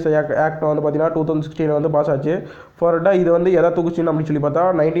 பிஎஸ் ஆக்ட் வந்து பார்த்திங்கன்னா 2016 வந்து பாஸ் ஆச்சு. ஃபர்டாக இது வந்து எதை தொகுச்சின்னு அப்படின்னு சொல்லி பார்த்தா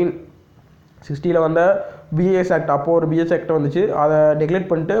 1960 வந்த பிஎஸ் ஆக்ட். அப்போது ஒரு பிஎஸ் ஆக்ட் வந்துச்சு, அதை நெக்லெக்ட்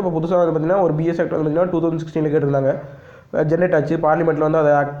பண்ணிட்டு இப்போ புதுசாக வந்து பார்த்திங்கன்னா ஒரு பிஎஸ் ஆக்ட் வந்து பார்த்திங்கன்னா 2016 கேட்டிருந்தாங்க. ஜென்ரேட் ஆச்சு, பார்லிமெண்ட்டில் வந்து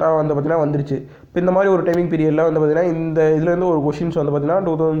அது ஆக்டாக வந்து பார்த்திங்கன்னா வந்துருச்சு. இப்போ இந்த மாதிரி ஒரு டைமிங் பீரியடில் வந்து பார்த்திங்கன்னா இந்த இதுலேருந்து ஒரு கொஷின்ஸ் வந்து பார்த்திங்கன்னா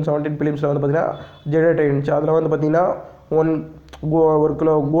 2017 பிலிம்ஸில் வந்து பார்த்திங்கன்னா ஜென்ரேட் ஆகிருந்துச்சு. அதில் வந்து பார்த்திங்கன்னா ஒரு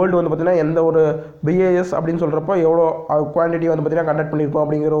கிலோ கோல்டு வந்து பார்த்திங்கன்னா எந்த ஒரு பிஏஎஸ் அப்படின்னு சொல்கிறப்போ எவ்வளோ குவான்டிட்டி வந்து பார்த்திங்கன்னா கண்டக்ட் பண்ணியிருக்கோம்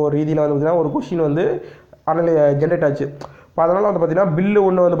அப்படிங்கிற ஒரு ரீதியில் வந்து பார்த்திங்கன்னா ஒரு கொஷின் வந்து ஜென்ரேட் ஆச்சு. இப்போ அதனால் வந்து பார்த்திங்கன்னா பில்லு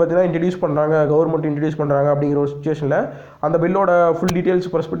ஒன்று வந்து பார்த்திங்கன்னா இன்ட்ரடியூஸ் பண்ணுறாங்க, கவர்மெண்ட் இன்ட்ரடியூஸ் பண்ணுறாங்க அப்படிங்கிற ஒரு சுச்சுவேஷனில் அந்த பில்லோட ஃபுல்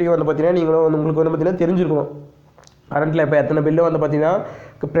டீட்டெயில்ஸ் பெர்ஸ்பெக்டிவ் வந்து பார்த்திங்கன்னா நீங்களும் வந்து உங்களுக்கு வந்து பார்த்திங்கன்னா தெரிஞ்சிருக்கணும். கரண்ட்டில் இப்போ எத்தனை பில்லு வந்து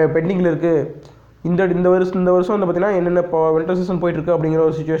பார்த்திங்கன்னா பெண்டிங்கில் இருக்குது, இந்த வருஷம் வந்து பார்த்திங்கன்னா என்னென்ன இப்போ வின்டர் சீசன் போயிட்டுருக்கு அப்படிங்கிற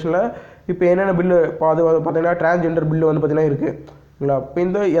ஒரு சுச்சுவேஷனில் இப்போ என்னென்ன பில்லு இப்போ அது வந்து பார்த்திங்கன்னா டிரான்ஸ்ஜெண்டர் பில்லு வந்து பார்த்திங்கன்னா இருக்குங்களா. இப்போ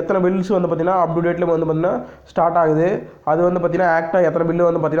இந்த எத்தனை பில்ஸ் வந்து பார்த்திங்கன்னா அப் டு டேட்டில் வந்து பார்த்திங்கன்னா ஸ்டார்ட் ஆகுது, அது வந்து பார்த்திங்கன்னா ஆக்டாக எத்தனை பில்லு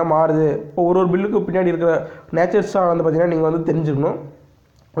வந்து பார்த்திங்கன்னா மாறுது. இப்போ ஒரு பில்லுக்கு பின்னாடி இருக்கிற நேச்சர்ஸாக வந்து பார்த்திங்கன்னா நீங்கள் வந்து தெரிஞ்சுக்கணும்.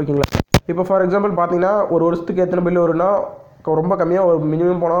 ஓகேங்களா? இப்போ ஃபார் எக்ஸாம்பிள் பார்த்திங்கன்னா ஒரு வருஷத்துக்கு எத்தனை பில்லு வரும்னா ரொம்ப கம்மியாக ஒரு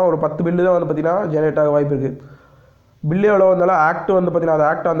மினிமம் போனால் ஒரு 10 பில்லு தான் வந்து பார்த்திங்கன்னா ஜெனரேட் ஆக வாய்ப்பு இருக்குது. பில்லு எவ்வளோ வந்தாலும் ஆக்ட் வந்து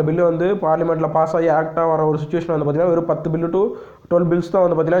பார்த்திங்கன்னா அந்த பில்லு வந்து பார்லிமெண்ட்டில் பாஸ் ஆகி ஆக்டாக வர ஒரு சுச்சுவேஷன் வந்து பார்த்திங்கன்னா வெறும் 10 பில்லு டு 12 பில்ஸ் தான்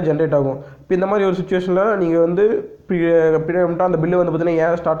வந்து பார்த்திங்கன்னா ஜென்ரேட் ஆகும். இப்போ இந்த மாதிரி ஒரு சுச்சுவேஷனில் நீங்கள் வந்து ப்ரீமியம்ட்டாக அந்த பில்லு வந்து பார்த்திங்கன்னா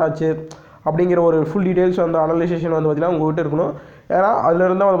ஏன் ஸ்டார்ட் ஆச்சு அப்படிங்கிற ஒரு ஃபுல் டீட்டெயில்ஸ் வந்து அனலைசேஷன் வந்து பார்த்திங்கன்னா உங்கள்கிட்ட இருக்கணும். ஏன்னா அதில்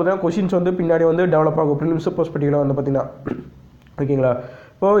இருந்தால் வந்து பார்த்திங்கன்னா கொஷின்ஸ் வந்து பின்னாடி வந்து டெவலப் ஆகும் ப்ரிலிம்ஸ் பெர்ஸ்பெக்டிவ்ல வந்து பார்த்திங்கன்னா. ஓகேங்களா?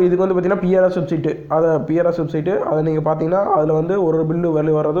 இப்போது இதுக்கு வந்து பார்த்திங்கன்னா பிஆர்எஸ் வெப்சைட்டு அதை நீங்கள் பார்த்தீங்கன்னா அதில் வந்து ஒரு பில்லு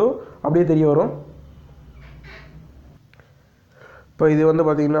வெளியே வர்றதும் அப்படியே தெரிய வரும். இப்போ இது வந்து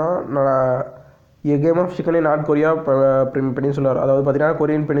பார்த்திங்கன்னா game of சிக்கனே north Korea peninsular, அதாவது பார்த்திங்கன்னா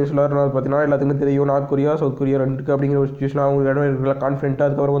கொரியன் பெனின்சுலர் பார்த்திங்கன்னா எல்லாத்துக்குமே தெரியும். நார்த் கொரியா சவுத் கொரியா ரெண்டுக்கு அப்படிங்கிற ஒரு சுச்சுவேஷன் அவங்களுக்கு இடம் இருக்கிற கான்ஃபிடென்ட்டாக.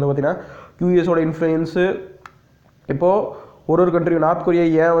 அதுக்கப்புறம் வந்து பார்த்திங்கன்னா யூஎஸோட இன்ஃப்ளூயன்ஸு. இப்போது ஒரு கண்ட்ரி நார்த் கொரியா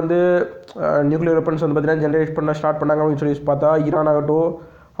ஏன் வந்து நியூக்ளியர் வெப்பன்ஸ் வந்து பார்த்திங்கன்னா ஜென்ரேட் பண்ண ஸ்டார்ட் பண்ணாங்க அப்படின்னு சொல்லி பார்த்தா ஈரான் ஆகட்டும்,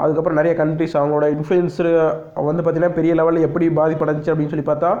 அதுக்கப்புறம் நிறைய கண்ட்ரிஸ் அவங்களோட இன்ஃப்ளூயன்ஸு வந்து பார்த்திங்கன்னா பெரிய லெவலில் எப்படி பாதிப்படைஞ்சிச்சு அப்படின்னு சொல்லி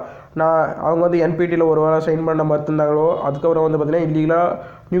பார்த்தா அவங்க வந்து என்பிடியில் ஒரு வேளை சைன் பண்ண மறுத்துருந்தாங்களோ அதுக்கப்புறம் வந்து பார்த்திங்கன்னா இல்லீகலாக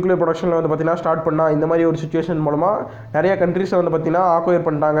நியூக்ளியர் ப்ரொடக்ஷனில் வந்து பார்த்திங்கன்னா ஸ்டார்ட் பண்ணால் இந்த மாதிரி ஒரு சுச்சுவேஷன் மூலமாக நிறைய கண்ட்ரிஸை வந்து பார்த்திங்கன்னா ஆக்குயர்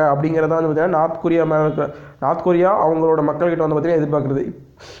பண்ணிட்டாங்க அப்படிங்கிறத வந்து பார்த்திங்கன்னா நார்த் கொரியா அவங்களோட மக்கள்கிட்ட வந்து பார்த்திங்கன்னா எதிர்பார்க்குறது.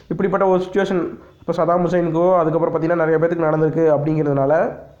 இப்படிப்பட்ட ஒரு சுச்சுவேஷன் இப்போ சதாம் ஹுசைனுக்கோ அதுக்கப்புறம் பார்த்திங்கன்னா நிறைய பேருக்கு நடந்திருக்கு அப்படிங்கிறதுனால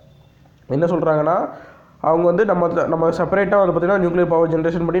என்ன சொல்கிறாங்கன்னா அவங்க வந்து நம்ம செப்பரேட்டாக வந்து பார்த்திங்கன்னா நியூக்ளியர் பவர்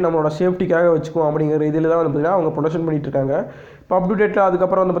ஜென்ரேஷன் பண்ணி நம்மளோட சேஃப்டிக்காக வச்சுக்குவோம் அப்படிங்கிற இதில் தான் வந்து பார்த்திங்கன்னா அவங்க ப்ரொடக்ஷன் பண்ணிட்டு இருக்காங்க. இப்போ அப்டேட்டில்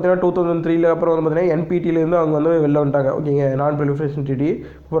அதுக்கப்புறம் வந்து பார்த்திங்கன்னா 2003 அப்புறம் வந்து பார்த்திங்கன்னா என்பிடியிலேருந்து அவங்க வந்து வெளில வந்துட்டாங்க. ஓகேங்க, நான் ப்ரொலிஃபரேஷன் ட்ரீட்டி.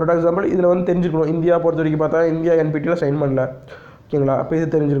 ஃபார் எக்ஸாம்பிள் இதில் வந்து தெரிஞ்சுக்கணும், இந்தியா பொறுத்த வரைக்கும் பார்த்தா இந்தியா என்பிடியில் சைன் பண்ணல. ஓகேங்களா, அப்போ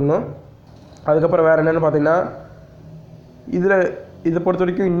இது தெரிஞ்சுக்கணும். அதுக்கப்புறம் வேறு என்னென்னு பார்த்திங்கன்னா இதை பொறுத்த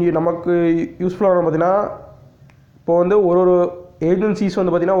வரைக்கும் நமக்கு யூஸ்ஃபுல்லாக பார்த்திங்கன்னா இப்போ வந்து ஒரு ஏஜென்சிஸ்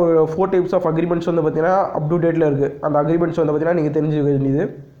வந்து பார்த்திங்கன்னா ஒரு 4 டைப்ஸ் ஆஃப் அக்ரிமெண்ட்ஸ் வந்து பார்த்திங்கன்னா அப் டு டேட்டில் இருக்குது. அந்த அக்ரிமெண்ட்ஸ் வந்து பார்த்திங்கன்னா நீங்கள் தெரிஞ்சுக்க வேண்டியது.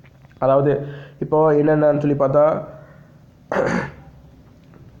 அதாவது இப்போது என்னென்னு சொல்லி பார்த்தா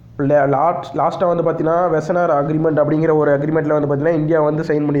லாஸ்ட்டாக வந்து பார்த்திங்கன்னா வெசனார் அக்ரிமெண்ட் அப்படிங்கிற ஒரு அக்ரிமெண்ட்டில் வந்து பார்த்திங்கன்னா இந்தியா வந்து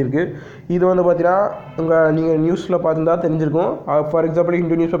சைன் பண்ணியிருக்கு. இது வந்து பார்த்திங்கன்னா நீங்கள் நியூஸில் பார்த்துருந்தா தெரிஞ்சிருக்கும். ஃபார் எக்ஸாம்பிள்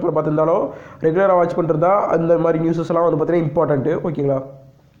இந்திய நியூஸ் பேப்பர் பார்த்துருந்தாலோ ரெகுலராக வாட்ச் பண்ணுறதா அந்த மாதிரி நியூஸஸ்லாம் வந்து பார்த்திங்கன்னா இம்பார்ட்டண்ட்டு. ஓகேங்களா,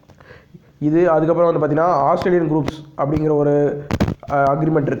 இது அதுக்கப்புறம் வந்து பார்த்திங்கன்னா ஆஸ்திரேலியன் குரூப்ஸ் அப்படிங்கிற ஒரு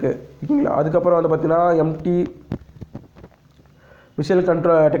அக்ரிமெண்ட் இருக்குது. ஓகேங்களா, அதுக்கப்புறம் வந்து பார்த்திங்கன்னா empty missile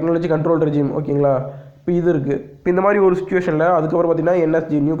technology control regime. ஓகேங்களா, இப்போ இது இருக்குது. இப்போ இந்த மாதிரி ஒரு சுச்சுவேஷனில் அதுக்கப்புறம் பார்த்திங்கன்னா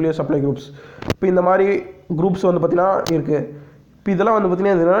என்எஸ்ஜி நியூக்ளியர் சப்ளை குரூப்ஸ். இப்போ இந்த மாதிரி குரூப்ஸ் வந்து பார்த்திங்கன்னா இருக்குது. இப்போ இதெல்லாம் வந்து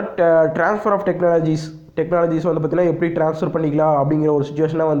பார்த்திங்கன்னா ட்ரான்ஸ்ஃபர் ஆஃப் டெக்னாலஜிஸ் வந்து பார்த்திங்கன்னா எப்படி ட்ரான்ஸ்ஃபர் பண்ணிக்கலாம் அப்படிங்கிற ஒரு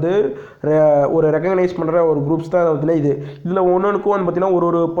சுச்சுவேஷனாக வந்து ஒரு ரெகக்னைஸ் பண்ணுற ஒரு குரூப்ஸ் தான் பார்த்திங்கன்னா இதில் ஒன்றுக்கும் வந்து பார்த்திங்கன்னா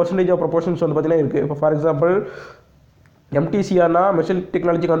ஒரு பர்சன்டேஜ் ஆஃப் ப்ரொபோர்ஷன்ஸ் வந்து பார்த்திங்கன்னா இருக்குது. இப்போ for example எம்டிசிஆர்னா missile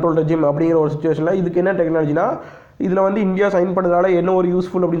technology control regime அப்படிங்கிற ஒரு சுச்சுவேஷனில் இதுக்கு என்ன டெக்னாலஜினா இதில் வந்து இந்தியா சைன் பண்ணதால என்ன ஒரு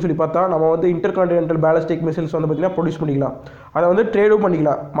யூஸ்ஃபுல் அப்படின்னு சொல்லி பார்த்தா நம்ம வந்து இன்டர்கான்டினென்டல் பேலிஸ்டிக் மிசைல்ஸ் வந்து பார்த்திங்கன்னா ப்ரொடியூஸ் பண்ணிக்கலாம். அதை வந்து ட்ரேடும்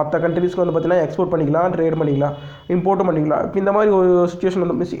பண்ணிக்கலாம், மற்ற கண்ட்ரீஸ்க்கு வந்து பார்த்திங்கன்னா எக்ஸ்போர்ட் பண்ணிக்கலாம், ட்ரேட் பண்ணிக்கலாம், இம்போர்ட்டும் பண்ணிக்கலாம். இப்போ இந்த மாதிரி ஒரு சுச்சுவேஷன்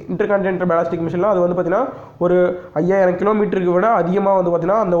வந்து இன்டர்கான்டினென்டல் பேலிஸ்டிக் மிசைல்னால் அது வந்து பார்த்திங்கன்னா ஒரு 5000 கிலோமீட்டருக்கு விட அதிகமாக வந்து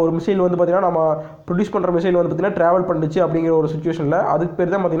பார்த்திங்கன்னா அந்த ஒரு மிசைல் வந்து பார்த்திங்கன்னா நம்ம ப்ரொடியூஸ் பண்ணுற மிசைல் வந்து பார்த்திங்கன்னா ட்ராவல் பண்ணிச்சு அப்படிங்கிற ஒரு சுச்சுவேஷனில் அதுக்கு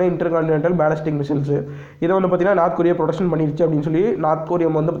பேர் தான் பார்த்திங்கன்னா இன்டர்கான்டினென்டல் பேலிஸ்டிக் மிசைல்ஸ். இதை வந்து பார்த்திங்கன்னா நார்த் கொரியா ப்ரொடக்ஷன் பண்ணிடுச்சு அப்படின்னு சொல்லி நார்த்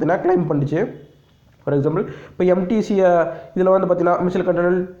கொரியா வந்து பார்த்திங்கன்னா கிளைம் பண்ணிச்சு. ஃபார் எக்ஸாம்பிள் இப்போ எம்டிசியை இதில் வந்து பார்த்திங்கன்னா மிசைல்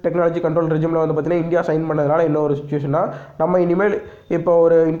டெக்னாலஜி கண்ட்ரோல் ரெஜிமில் வந்து பார்த்திங்கன்னா இந்தியா சைன் பண்ணதுனால என்ன ஒரு சுச்சுவேஷனா நம்ம இனிமேல் இப்போ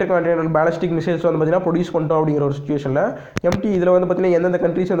ஒரு இன்டர்கான்டினென்டல் பேலிஸ்டிக் மிசைல்ஸ் வந்து பார்த்திங்கன்னா ப்ரொடியூஸ் பண்ணிட்டோம் அப்படிங்கிற ஒரு சுச்சுவேஷனில் இதில் வந்து பார்த்திங்கன்னா எந்தெந்த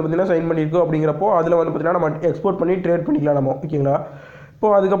கண்ட்ரிஸ் வந்து பார்த்திங்கன்னா சைன் பண்ணியிருக்கோம் அப்படிங்கிறப்போ அதில் வந்து பார்த்திங்கன்னா நம்ம எக்ஸ்போர்ட் பண்ணி ட்ரேட் பண்ணிக்கலாம் நம்ம. ஓகேங்களா,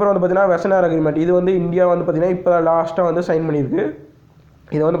 இப்போது அதுக்கப்புறம் வந்து பார்த்திங்கன்னா வெசனார் அக்ரிமெண்ட் இது வந்து இந்தியா வந்து பார்த்திங்கன்னா இப்போ லாஸ்ட்டாக வந்து சைன் பண்ணியிருக்கு.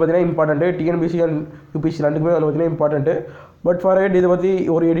 இது வந்து பார்த்திங்கன்னா இம்பார்ட்டன்ட்டு டிஎன்பிசி அண்ட் யூபிஎஸ்சி ரெண்டுக்குமே வந்து பார்த்திங்கன்னா இம்பார்ட்டன்ட்டு. பட் ஃபார் இதை பற்றி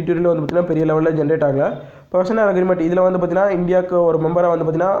ஒரு எடிட்டோரியல் வந்து பார்த்திங்கன்னா பெரிய லெவலில் ஜென்ரேட் ஆகலை. இப்போ வெசனார் அக்ரிமெண்ட் இதில் வந்து பார்த்திங்கன்னா இந்தியாவுக்கு ஒரு மெம்பராக வந்து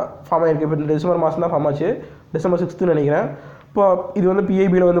பார்த்திங்கன்னா ஃபார்ம் ஆகிருக்கு. இப்போ டிசம்பர் மாதம் தான் ஃபார்ம் ஆச்சு, டிசம்பர் 6th நினைக்கிறேன். இப்போ இது வந்து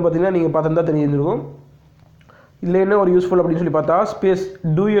பிஐபியில் வந்து பார்த்திங்கன்னா நீங்கள் பார்த்துருந்தா தெரிஞ்சிருக்கும். இதில் என்ன ஒரு யூஸ்ஃபுல் அப்படின்னு சொல்லி பார்த்தா ஸ்பேஸ்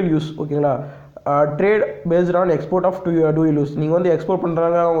டூயல் யூஸ். ஓகேங்களா, trade based on export of dual use. நீங்கள் வந்து எக்ஸ்போர்ட்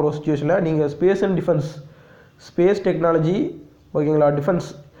பண்ணுறாங்க ஒரு சுச்சுவேஷனில் நீங்கள் space and defence, space technology, ஓகேங்களா, டிஃபென்ஸ்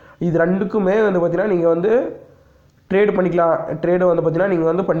இது ரெண்டுக்குமே வந்து பார்த்திங்கன்னா நீங்கள் வந்து ட்ரேடு பண்ணிக்கலாம். ட்ரேடு வந்து பார்த்திங்கன்னா நீங்கள்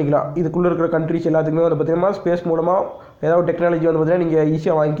வந்து பண்ணிக்கலாம். இதுக்குள்ளே இருக்கிற கண்ட்ரிஸ் எல்லாத்துக்குமே வந்து பார்த்திங்கன்னா ஸ்பேஸ் மூலமாக ஏதாவது டெக்னாலஜி வந்து பார்த்திங்கன்னா நீங்கள்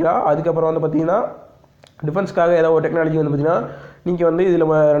ஈஸியாக வாங்கிக்கலாம். அதுக்கப்புறம் வந்து பார்த்திங்கன்னா டிஃபென்ஸ்க்காக ஏதாவது ஒரு டெக்னாலஜி வந்து பார்த்திங்கன்னா நீங்கள் வந்து இதில்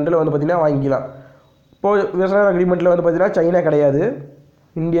ரெண்டில் வந்து பார்த்திங்கன்னா வாங்கிக்கலாம். இப்போது வெசனார் அக்ரிமெண்ட்டில் வந்து பார்த்திங்கன்னா சைனா கிடையாது,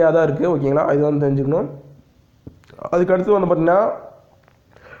 இந்தியா தான் இருக்குது. ஓகேங்களா, இது வந்து தெரிஞ்சுக்கணும். அதுக்கடுத்து வந்து பார்த்திங்கன்னா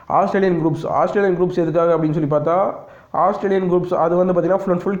ஆஸ்திரேலியன் குரூப்ஸ் எதுக்காக அப்படின்னு சொல்லி பார்த்தா ஆஸ்திரேலியன் குரூப்ஸ் அது வந்து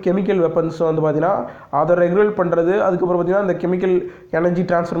பார்த்திங்கன்னா ஃபுல் கெமிக்கல் வெப்பன்ஸ் வந்து பார்த்திங்கன்னா அதை ரெகுலேட் பண்ணுறது. அதுக்கப்புறம் பார்த்திங்கன்னா இந்த கெமிக்கல் எனர்ஜி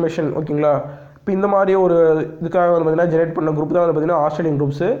டிரான்ஸ்ஃபர்மேஷன். ஓகேங்களா, இப்போ இந்த மாதிரி ஒரு இதுக்காக வந்து பார்த்திங்கன்னா ஜெனரேட் பண்ண குரூப் தான் வந்து பார்த்திங்கன்னா ஆஸ்திரேலியன்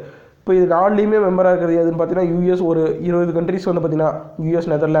குரூப்ஸு. இப்போ இது நாலுலேயுமே மெம்பராக இருக்கிறது எதுன்னு பார்த்தீங்கன்னா யூஎஸ் ஒரு 20 கண்ட்ரிஸ் வந்து பார்த்திங்கன்னா யூஎஸ்,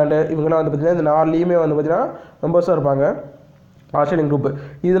 நெதர்லாண்டு இவங்கெல்லாம் வந்து பார்த்திங்கன்னா இந்த நாலுலேயுமே வந்து பார்த்திங்கன்னா மெம்பர்ஸாக இருப்பாங்க ஆஸ்திரேலியன் குரூப்.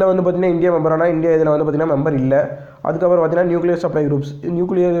 இதில் வந்து பார்த்திங்கன்னா இந்தியா மெம்பரானா இந்தியா இதில் வந்து பார்த்திங்கன்னா மெம்பர் இல்லை. அதுக்கப்புறம் பார்த்திங்கன்னா நியூக்ளியர் சப்ளை குரூப்ஸ்,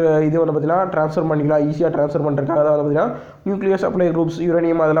 நியூக்ளியர் இது வந்து பார்த்திங்கன்னா ட்ரான்ஸ்ஃபர் பண்ணிக்கலாம், ஈஸியாக ட்ரான்ஸ்ஃபர் பண்ணுறதுக்காக தான் வந்து பார்த்திங்கன்னா நியூக்ளியர் சப்ளை குரூப்ஸ்.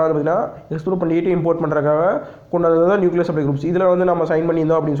 யுரேனியம் அதெல்லாம் வந்து பார்த்திங்கன்னா எக்ஸ்ப்ளோர் பண்ணிட்டு இம்போர்ட் பண்ணுறதுக்காக கொண்டது தான் நியூக்ளியர் சப்ளை குரூப்ஸ். இதில் வந்து நம்ம சைன்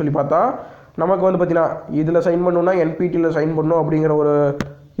பண்ணியிருந்தோம் அப்படின்னு சொல்லி பார்த்தா நமக்கு வந்து பார்த்திங்கன்னா இதில் சைன் பண்ணணும்னா என்பிடியில் சைன் பண்ணணும் அப்படிங்கிற ஒரு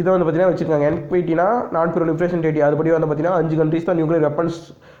இதை வந்து பார்த்திங்கன்னா வச்சுருக்காங்க. என்பிடினா நான் ப்ரொலிஃபரேஷன் ட்ரீட்டி, அதுபடி வந்து பார்த்திங்கன்னா 5 கண்ட்ரிஸ் தான் நியூக்ளியர் வெப்பன்ஸ்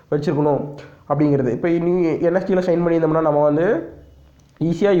வச்சுருக்கணும் அப்படிங்கிறது. இப்போ என்எஸ்டியில் சைன் பண்ணியிருந்தோம்னா நம்ம வந்து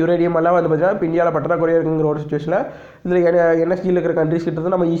ஈஸியாக யுரேனியம் எல்லாம் வந்து பார்த்திங்கன்னா இப்போ இந்தியாவில் பற்றாக்குறையாக இருக்குங்கிற ஒரு சுச்சுவேஷனில் இதில் என்எஸ்டியில் இருக்கிற கண்ட்ரிஸ்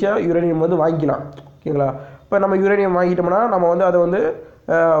கிட்ட நம்ம ஈஸியாக யுரேனியம் வந்து வாங்கிக்கலாம். ஓகேங்களா, இப்போ நம்ம யுரேனியம் வாங்கிட்டோம்னா நம்ம வந்து அதை வந்து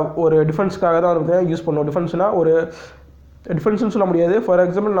ஒரு டிஃபென்ஸ்க்காக தான் வந்து பார்த்திங்கன்னா யூஸ் பண்ணுவோம். டிஃபென்ஸ்னால் ஒரு டிஃபென்ஸ்னு சொல்ல முடியாது. ஃபார்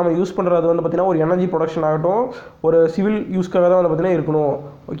எக்ஸாம்பிள் நம்ம யூஸ் பண்ணுறது வந்து பார்த்திங்கன்னா ஒரு எனர்ஜி ப்ரொடக்ஷன் ஆகட்டும், ஒரு சிவில் யூஸ்க்காக தான் வந்து பார்த்திங்கன்னா இருக்கணும்.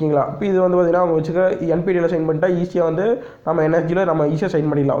 ஓகேங்களா? இப்போ இது வந்து பார்த்திங்கன்னா அவங்க வச்சுக்க என்பிடியில் சைன் பண்ணிட்டா ஈஸியாக வந்து நம்ம எனர்ஜியில் நம்ம ஈஸியாக சைன்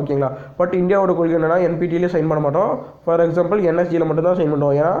பண்ணிடலாம். ஓகேங்களா? பட் இந்தியாவோட கொள்கை என்னென்னா என்பிடியிலே சைன் பண்ண மாட்டோம். ஃபார் எக்ஸாம்பிள் என்எஸ்ஜியில் மட்டும்தான் சைன்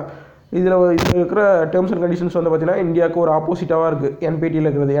பண்ணுவோம். ஏன்னா இதில் இருக்கிற டேர்ம்ஸ் அண்ட் கண்டிஷன்ஸ் வந்து பார்த்திங்கன்னா இந்தியாவுக்கு ஒரு ஆப்போசிட்டாக இருக்குது என்பிடியில்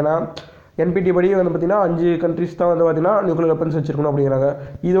இருக்கிறது. ஏன்னா என்பிடி படி வந்து பார்த்திங்கன்னா 5 கண்ட்ரிஸ் தான் வந்து பார்த்திங்கன்னா நியூக்ளியர் வெப்பன்ஸ் வச்சிருக்கணும் அப்படிங்கிறாங்க.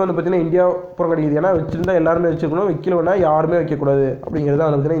 இது வந்து பார்த்திங்கன்னா இந்தியா புறக்கணிக்குது. ஏன்னா வச்சிருந்தா எல்லாருமே வச்சிருக்கணும், வைக்கலன்னா யாருமே வைக்கக்கூடாது அப்படிங்கிறது தான்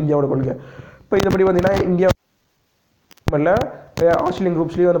வந்து பார்த்திங்கன்னா இந்தியாவோட கொள்கை. இப்போ இதுபடி பார்த்திங்கன்னா இந்தியா பண்ணல, ஆஸ்திரேலியன்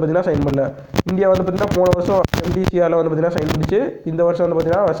குரூப்ஸ்லேயும் வந்து பார்த்திங்கன்னா சைன் பண்ணல. இந்தியா வந்து பார்த்திங்கன்னா போன வருஷம் MDCRல வந்து பார்த்திங்கன்னா சைன் பண்ணிச்சு. இந்த வருஷம் வந்து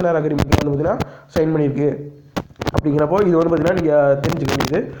பார்த்திங்கன்னா வெஸ்டர்ன் அக்ரிமெண்ட்டில் வந்து பார்த்திங்கன்னா சைன் பண்ணியிருக்கு. அப்படிங்கிறப்போ இது வந்து பார்த்திங்கன்னா நீங்கள் தெரிஞ்சுக்க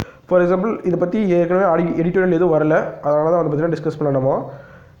வேண்டியது. ஃபார் எக்ஸாம்பிள் இதை பற்றி ஏற்கனவே எடிட்டோரியல் எதுவும் வரல, அதனால தான் வந்து பார்த்திங்கன்னா டிஸ்கஸ் பண்ணணுமோ.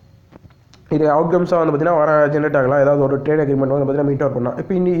 இது அவுட்கம்ஸாக வந்து பார்த்திங்கன்னா வர ஜென்ரேட் ஆகலாம். ஏதாவது ஒரு ட்ரேட் அக்ரிமெண்ட் வந்து பார்த்திங்கன்னா மீட் அவுட் பண்ணலாம்.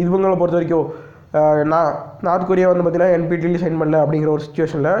 இப்போ இவங்களை பொறுத்த வரைக்கும் நார்த் கொரியா வந்து பார்த்திங்கன்னா என்பிடியில் சைன் பண்ணல அப்படிங்கிற ஒரு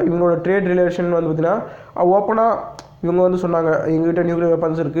சுச்சுவேஷனில் இவங்களோட ட்ரேட் ரிலேஷன் வந்து பார்த்திங்கன்னா ஓப்பனாக இவங்க வந்து சொன்னாங்க, எங்ககிட்ட நியூக்ளியர்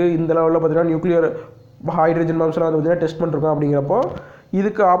வெப்பன்ஸ் இருக்குது, இந்த லெவலில் பார்த்திங்கன்னா நியூக்ளியர் ஹைட்ரஜன் பாம்ஸ்லாம் வந்து பார்த்திங்கன்னா டெஸ்ட் பண்ணிருக்கோம். அப்படிங்கிறப்போ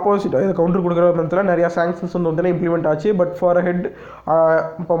இதுக்கு ஆப்போசிட்டாக இது கவுண்டர் கொடுக்குற விதத்தில் நிறையா சாங்ஷன்ஸ் வந்து பார்த்திங்கன்னா இம்ப்ளிமெண்ட் ஆச்சு. பட் ஃபார் ஹெட்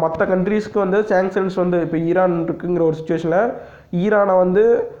இப்போ மற்ற கண்ட்ரீஸ்க்கு வந்து சாங்ஷன்ஸ் வந்து இப்போ ஈரான் இருக்குங்கிற ஒரு சுச்சுவேஷனில் ஈரானை வந்து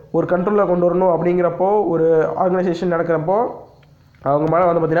ஒரு கண்ட்ரோலில் கொண்டு வரணும் அப்படிங்கிறப்போ ஒரு ஆர்கனைசேஷன் நடக்கிறப்போ அவங்க மேலே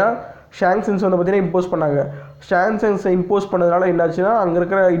வந்து பார்த்திங்கன்னா சாங்ஷன்ஸ் வந்து பார்த்திங்கன்னா இம்போஸ் பண்ணாங்க. சாங்ஷன்ஸை இம்போஸ் பண்ணதுனால என்னாச்சுன்னா அங்கே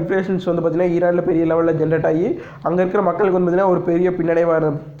இருக்கிற இன்ஃப்ளேஷன்ஸ் வந்து பார்த்திங்கன்னா ஈரானில் பெரிய லெவலில் ஜென்ரேட் ஆகி அங்கே இருக்கிற மக்களுக்கு வந்து பார்த்திங்கன்னா ஒரு பெரிய பின்னடைவு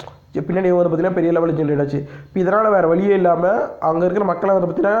வந்து பார்த்திங்கன்னா பெரிய லெவலில் ஜென்ரேட் ஆச்சு. இப்போ இதனால் வேறு வழியே இல்லாமல் அங்கே இருக்கிற மக்களை வந்து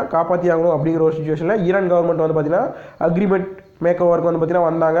பார்த்திங்கன்னா காப்பாற்றி ஆகணும் அப்படிங்கிற ஒரு சுச்சுவேஷனில் ஈரான் கவர்மெண்ட் வந்து பார்த்திங்கன்னா அக்ரிமெண்ட் மேக் ஓவருக்கு வந்து பார்த்திங்கன்னா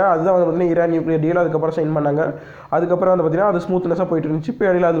வந்தாங்க. அதுதான் வந்து பார்த்திங்கன்னா ஈரான் நியூக்ளியர் டீல். அதுக்கப்புறம் சைன் பண்ணாங்க. அதுக்கப்புறம் வந்து பார்த்திங்கன்னா அது ஸ்மூத்னஸாக போயிட்டு இருந்துச்சு. இப்போ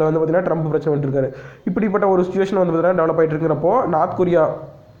இடையில அதில் வந்து பார்த்திங்கன்னா ட்ரம்ப் பிரச்சனை பண்ணிருக்காரு. இப்படிப்பட்ட ஒரு சுச்சுவேஷன் வந்து பார்த்திங்கன்னா டெவலப் ஆகிட்டு இருக்கிறப்போ நார்த் கொரியா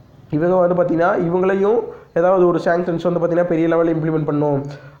இவங்க வந்து பார்த்திங்கன்னா இவங்களையும் ஏதாவது ஒரு சாங்ஷன்ஸ் வந்து பார்த்திங்கன்னா பெரிய லெவலில் இம்ப்ளிமெண்ட் பண்ணணும்.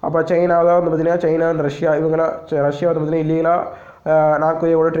 அப்போ சைனா தான் வந்து பார்த்திங்கன்னா சைனா அண்ட் ரஷ்யா இவங்களாம் ரஷ்யா வந்து பார்த்திங்கன்னா இல்லீகலாக நார்த்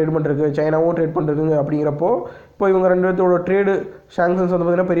கொரியாவோட ட்ரேட் பண்ணிருக்கு, சைனாவும் ட்ரேட் பண்ணிருக்குங்க. அப்படிங்கிறப்போ இப்போ இவங்க ரெண்டு பேர்த்தோட ட்ரேடு சாங்ஷன்ஸ் வந்து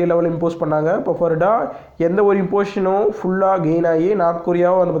பார்த்திங்கன்னா பெரிய லெவலில் இம்போஸ் பண்ணாங்க. இப்போ ஃபர்டாக எந்த ஒரு இம்போஷனும் ஃபுல்லாக கெயின் ஆகி நார்த்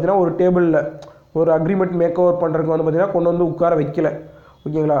கொரியாவை வந்து பார்த்திங்கன்னா ஒரு டேபிளில் ஒரு அக்ரிமெண்ட் மேக் ஓவர் பண்ணுறதுக்கு வந்து பார்த்திங்கன்னா கொண்டு வந்து உட்கார வைக்கல.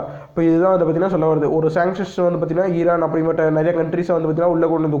 ஓகேங்களா? இப்போ இதுதான் வந்து பார்த்திங்கன்னா சொல்ல வருது. ஒரு சாங்ஷன்ஸ் வந்து பார்த்திங்கன்னா ஈரான் அப்படிப்பட்ட நிறைய கண்ட்ரிஸை வந்து பார்த்திங்கன்னா உள்ளே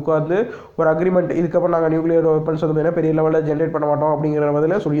கொண்டு வந்து உட்காந்து ஒரு அக்ரிமெண்ட் இதுக்கப்புறம் நாங்கள் நியூக்ளியர் வெப்பன்ஸ் வந்து பார்த்திங்கன்னா பெரிய லெவலில் ஜென்ரேட் பண்ண மாட்டோம் அப்படிங்கிற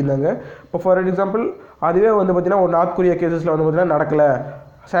பதில் சொல்லியிருந்தாங்க. இப்போ ஃபார் எக்ஸாம்பிள் அதுவே வந்து பார்த்திங்கன்னா ஒரு நார்த் கொரியா கேசஸில் வந்து பார்த்திங்கன்னா நடக்கலை.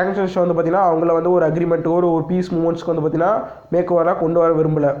 சாங்ஷன்ஸ் வந்து பார்த்திங்கன்னா அவங்கள வந்து ஒரு அக்ரிமெண்ட்டு ஒரு பீஸ் மூமெண்ட்ஸ்க்கு வந்து பார்த்திங்கன்னா மேக் ஓவராக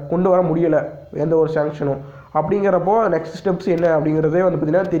கொண்டு வர முடியலை எந்த ஒரு சாங்ஷனும். அப்படிங்கிறப்போ நெக்ஸ்ட் ஸ்டெப்ஸ் என்ன அப்படிங்கிறதே வந்து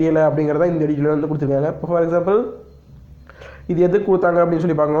பார்த்திங்கன்னா தெரியலை அப்படிங்கிறத இந்த எடிட்டோரியல் வந்து கொடுத்துருக்காங்க. இப்போ ஃபார் எக்ஸாம்பிள் இது எதுக்கு கொடுத்தாங்க அப்படின்னு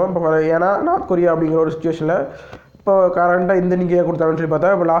சொல்லி பார்க்கணும். இப்போ ஏன்னா நார்த் கொரியா அப்படிங்கிற ஒரு சுச்சுவேஷனில் இப்போ கரண்ட்டாக இந்த நீங்கள் கொடுத்தாங்கன்னு சொல்லி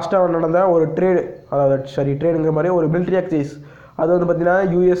பார்த்தா இப்போ லாஸ்ட்டாக நடந்த ஒரு ட்ரேடுங்கிற மாதிரி ஒரு மிலிட்ரி எக்ஸைஸ் அது வந்து பார்த்திங்கன்னா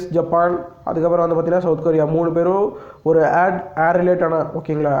US ஜப்பான் அதுக்கப்புறம் வந்து பார்த்திங்கன்னா சவுத் கொரியா 3 பேரும் ஒரு ஏர் ரிலேட்டடான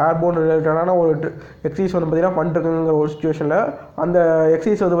ஓகேங்களா ஏர்போன் ரிலேட்டடான ஒரு எக்ஸைஸ் வந்து பார்த்திங்கன்னா பண்ணிட்டுருக்குங்கிற ஒரு சுச்சுவேஷனில் அந்த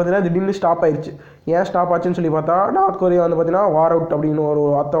எக்ஸைஸ் வந்து பார்த்திங்கன்னா திடீர்னு ஸ்டாப் ஆயிடுச்சு. ஏன் ஸ்டாப் ஆச்சுன்னு சொல்லி பார்த்தா நார்த் கொரியா வந்து பார்த்திங்கன்னா வார் அவுட் அப்படின்னு ஒரு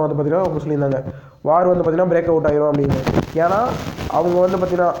அர்த்தம் வந்து பார்த்திங்கன்னா அவங்க சொல்லியிருந்தாங்க. வார் வந்து பார்த்திங்கன்னா பிரேக் அவுட் ஆகிரும் அப்படின்னு. ஏன்னா அவங்க வந்து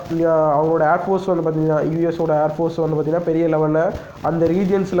பார்த்திங்கன்னா அவங்களோட ஏர்ஃபோர்ஸ் வந்து பார்த்திங்கன்னா யூஎஸோட ஏர்ஃபோர்ஸ் வந்து பார்த்திங்கன்னா பெரிய லெவலில் அந்த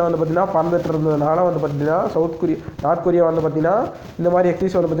ரீஜியன்ஸில் வந்து பார்த்திங்கன்னா பறந்துட்டு இருந்ததுனால வந்து பார்த்திங்கன்னா நார்த் கொரியா வந்து பார்த்திங்கன்னா இந்த மாதிரி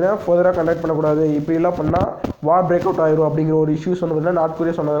எக்ஸைஸ் வந்து பார்த்திங்கன்னா ஃபர்தராக கண்டக்ட் பண்ணக்கூடாது, இப்படிலாம் பண்ணால் வார் பிரேக் அவுட் ஆகிரும் அப்படிங்கிற ஒரு இஷ்யூஸ் வந்து பார்த்திங்கன்னா நார்த்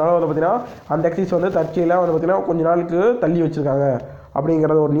கொரியா சொன்னதுனால வந்து பார்த்திங்கன்னா அந்த எக்ஸைஸ் வந்து தற்செயலாக வந்து பார்த்திங்கன்னா கொஞ்ச நாளுக்கு தள்ளி வச்சுருக்காங்க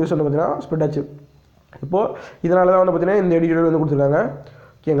அப்படிங்கிறது ஒரு நியூஸ் வந்து பார்த்திங்கன்னா ஸ்ப்ரெட் ஆச்சு. இப்போது இதனால தான் வந்து பார்த்திங்கன்னா இந்த எடிட்டோரியல் வந்து கொடுத்துருக்காங்க.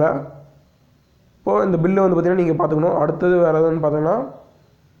 ஓகேங்களா? இப்போது இந்த பில்லு வந்து பார்த்திங்கன்னா நீங்கள் பார்த்துக்கணும். அடுத்தது வேறு எதுன்னு பார்த்தீங்கன்னா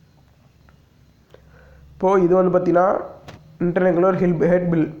இப்போது இது வந்து பார்த்திங்கன்னா இன்டர்நேஷனல் ஹெட்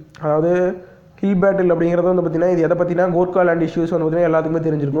பில், அதாவது ஹில் பேட்டில் அப்படிங்கிறது வந்து பார்த்திங்கன்னா இது எதை பற்றினா கோர்க்கா லேண்ட் இஷ்யூஸ் வந்து பார்த்திங்கன்னா எல்லாத்துக்குமே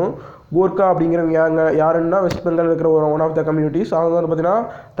தெரிஞ்சிருக்கும். கோர்க்கா அப்படிங்கிறவங்க யாருன்னா வெஸ்ட் பெங்கால் இருக்கிற ஒரு ஒன் ஆஃப் த கம்யூனிட்டிஸ். அவங்க வந்து பார்த்திங்கன்னா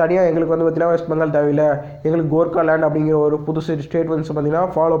தனியாக எங்களுக்கு வந்து பார்த்திங்கன்னா வெஸ்ட் பெங்கால் தேவையில்லை, எங்களுக்கு கோர்க்கா லேண்ட் அப்படிங்கிற ஒரு புது ஸ்டேட்மெண்ட்ஸ் பார்த்திங்கன்னா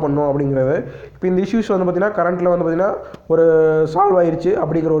ஃபாலோ பண்ணணும் அப்படிங்கிறது. இப்போ இந்த இஷ்யூஸ் வந்து பார்த்திங்கன்னா கரண்ட்டில் வந்து பார்த்திங்கன்னா ஒரு சால்வ் ஆயிடுச்சு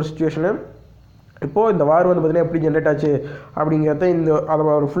அப்படிங்கிற ஒரு சுச்சுவேஷனு. இப்போது இந்த வார் வந்து பார்த்திங்கன்னா எப்படி ஜென்ரேட் ஆச்சு அப்படிங்கிறத அதை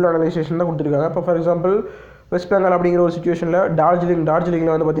ஒரு ஃபுல் அனலைசேஷன் தான் கொடுத்துருக்காங்க. இப்போ ஃபார் எக்ஸாம்பிள் வெஸ்ட் பெங்கால் அப்படிங்கிற ஒரு சுச்சுவேஷனில்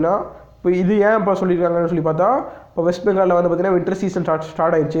டார்ஜிலிங்கில் வந்து பார்த்திங்கன்னா இப்போ இது ஏன் இப்போ சொல்லியிருக்காங்கன்னு சொல்லி பார்த்தா இப்போ வெஸ்ட் பெங்காலில் வந்து பார்த்திங்கன்னா வின்டர் சீசன்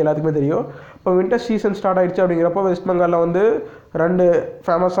ஸ்டார்ட் ஆயிடுச்சு, எல்லாத்துக்குமே தெரியும். இப்போ வின்டர் சீசன் ஸ்டார்ட் ஆயிடுச்சு அப்படிங்கிறப்போ வெஸ்ட் பெங்காலில் வந்து 2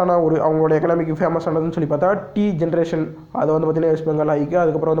 ஃபேமஸான அவங்களோட எக்கனாமிக்கு ஃபேமஸானதுன்னு சொல்லி பார்த்தா டீ ஜென்ரேஷன் அது வந்து பார்த்திங்கன்னா வெஸ்ட் பெங்கால் ஹைக்கு,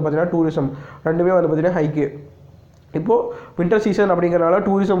 அதுக்கப்புறம் வந்து பார்த்திங்கன்னா டூரிசம் ரெண்டுமே வந்து பார்த்திங்கன்னா ஹைக்கு. இப்போது வின்டர் சீசன் அப்படிங்கிறனால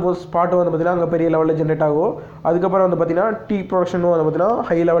டூரிசம் ஸ்பாட்டு வந்து பார்த்திங்கன்னா அங்கே பெரிய லெவலில் ஜென்ரேட் ஆகும். அதுக்கப்புறம் வந்து பார்த்திங்கன்னா டீ ப்ரொடக்ஷனும் வந்து பார்த்திங்கன்னா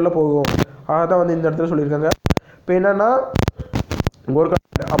ஹை லெவலில் போகும். அதான் வந்து இந்த இடத்துல சொல்லியிருக்காங்க. இப்போ என்னென்னா கோர்க்கா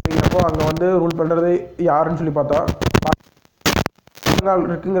அப்படிங்கிறப்போ அங்கே வந்து ரூல் பண்ணுறது யாருன்னு சொல்லி பார்த்தா பெங்கால்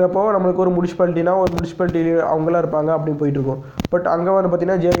இருக்குங்கிறப்போ நம்மளுக்கு ஒரு முனிசிபாலிட்டினா ஒரு முனிசிபாலிட்டி அவங்களாம் இருப்பாங்க அப்படின்னு போயிட்டுருக்கும். பட் அங்கே வந்து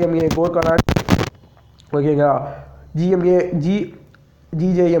பார்த்திங்கன்னா ஜேஎம்ஏ கோர்காலாண்ட் ஓகேங்களா,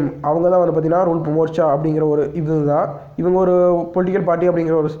 ஜிஜேஎம் அவங்க தான் வந்து பார்த்திங்கன்னா ரூல் மோர்ச்சா அப்படிங்கிற ஒரு இதுதான். இவங்க ஒரு பொலிட்டிக்கல் பார்ட்டி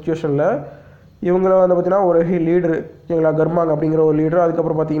அப்படிங்கிற ஒரு சுச்சுவேஷனில் இவங்கள வந்து பார்த்திங்கன்னா ஒரு லீடரு ஓகேங்களா, கர்மாங் அப்படிங்கிற ஒரு லீடர்.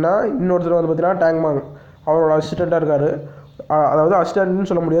 அதுக்கப்புறம் பார்த்திங்கன்னா இன்னொருத்தர் வந்து பார்த்திங்கன்னா டேங்மாங் அவரோட அசிஸ்டண்ட்டாக இருக்கார். அதாவது அசிஸ்டன்ட்னு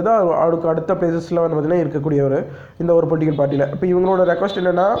சொல்ல முடியாது, அவருக்கு அடுத்த பிளேசஸில் வந்து பார்த்திங்கன்னா இருக்கக்கூடியவர் இந்த ஒரு பொலிட்டிக்கல் பார்ட்டியில். இப்போ இவங்களோட ரெக்வஸ்ட்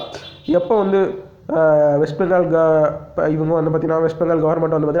என்னென்னா, எப்போ வந்து வெஸ்ட் பெங்கால் இவங்க வந்து பார்த்திங்கன்னா வெஸ்ட் பெங்கால்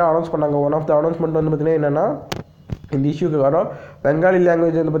கவர்மெண்ட் வந்து பார்த்திங்கன்னா அனௌன்ஸ் பண்ணாங்க. ஒன் ஆஃப் த அனௌன்ஸ்மெண்ட் வந்து பார்த்திங்கன்னா என்னென்னா, இந்த இஷ்யூக்கு காரணம் பெங்காலி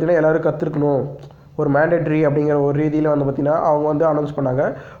லாங்குவேஜ் வந்து பார்த்திங்கன்னா எல்லோரும் கற்றுக்கணும், ஒரு மேண்டேட்ரி அப்படிங்கிற ஒரு ரீதியில் வந்து பார்த்திங்கன்னா அவங்க வந்து அனௌன்ஸ் பண்ணாங்க.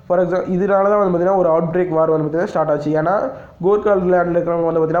 ஃபார் எக்ஸாம்பிள் இதனால தான் வந்து பார்த்திங்கன்னா ஒரு அவுட் பிரேக் வார் வந்து பார்த்திங்கன்னா ஸ்டார்ட் ஆச்சு. ஏன்னா கோர்காலாண்டில் இருக்கிறவங்க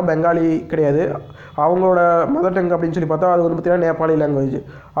வந்து பார்த்திங்கன்னா பெங்காலி கிடையாது, அவங்களோட மதர் டங் அப்படின்னு சொல்லி பார்த்தா அது வந்து பார்த்திங்கன்னா நேபாளி லாங்குவேஜ்.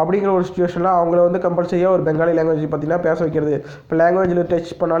 அப்படிங்கிற ஒரு சுச்சுவேஷனில் அவங்கள வந்து கம்பல்சரியாக ஒரு பெங்காலி லாங்குவேஜ் பார்த்திங்கன்னா பேச வைக்கிறது. இப்போ லாங்குவேஜில்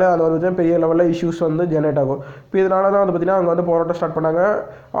டச் பண்ணாலே அது வந்து பார்த்திங்கன்னா பெரிய லெவலில் இஷ்யூஸ் வந்து ஜெனரேட் ஆகும். இப்போ இதனால தான் வந்து பார்த்திங்கன்னா அவங்க வந்து போராட்டம் ஸ்டார்ட் பண்ணாங்க.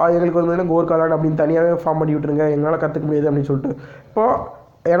 எங்களுக்கு வந்து பார்த்திங்கன்னா கோர்காலாண்ட் அப்படின்னு தனியாகவே ஃபார்ம் பண்ணி விட்டுருங்க, எங்களால் கற்றுக்க முடியாது அப்படின்னு சொல்லிட்டு. இப்போது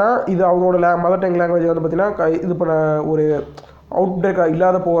ஏன்னா இது அவங்களோட மதர் டங் லாங்குவேஜ் வந்து பார்த்திங்கன்னா இது பண்ண ஒரு அவுட் பிரேக்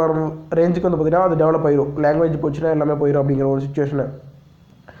இல்லாத போகிற ரேஞ்சுக்கு வந்து பார்த்திங்கன்னா அது டெவலப் ஆயிடும். லாங்குவேஜ் போச்சுன்னா எல்லாமே போயிடும் அப்படிங்கிற ஒரு சுச்சுவேஷனை.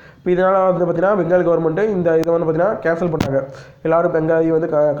 இப்போ இதனால் வந்து பார்த்திங்கன்னா பெங்கால் கவர்மெண்ட்டு இந்த இதை வந்து பார்த்திங்கன்னா கேன்சல் பண்ணாங்க. எல்லோரும் பெங்காலி வந்து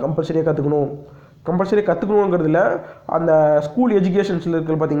கம்பல்சரியாக கற்றுக்கணுங்கிறதுல அந்த ஸ்கூல் எஜுகேஷன்ஸில்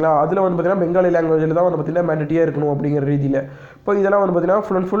இருக்கிற பார்த்திங்களா, அதில் வந்து பார்த்திங்கன்னா பெங்காலி லாங்குவேஜில் தான் வந்து பார்த்திங்கன்னா மேண்டேட்டியாக இருக்கணும் அப்படிங்கிற ரீதியில். இப்போ இதெல்லாம் வந்து பார்த்திங்கன்னா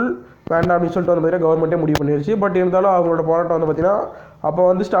ஃபுல் அண்ட் ஃபுல் வேண்டாம் அப்படின்னு சொல்லிட்டு வந்து பார்த்திங்கன்னா கவர்மெண்ட்டே முடிவு பண்ணிடுச்சு. பட் இருந்தாலும் அவங்களோட போராட்டம் வந்து பார்த்திங்கன்னா அப்போ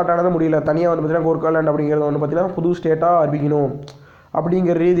வந்து ஸ்டார்ட் ஆனது முடியல. தனியாக வந்து பார்த்திங்கன்னா கோர்காலாண்ட் அப்படிங்கிறது வந்து பார்த்திங்கன்னா புது ஸ்டேட்டாக அறிவிக்கணும்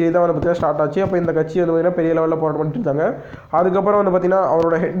அப்படிங்கிற ரீதியில் தான் வந்து பார்த்திங்கன்னா ஸ்டார்ட் ஆச்சு. அப்போ இந்த கட்சி வந்து பார்த்திங்கன்னா பெரிய லெவலில் போராட்டம் பண்ணிட்டு இருந்தாங்க. அதுக்கப்புறம் வந்து பார்த்திங்கன்னா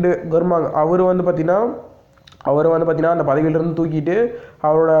அவரோட ஹெட்டு கர்மாங் அவர் வந்து பார்த்திங்கன்னா அந்த பதவியிலிருந்து தூக்கிட்டு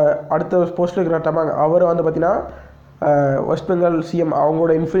அவரோட அடுத்த போஸ்ட்டில் இருக்கிற டமாங் அவர் வந்து பார்த்திங்கன்னா வெஸ்ட் பெங்கால் சிஎம்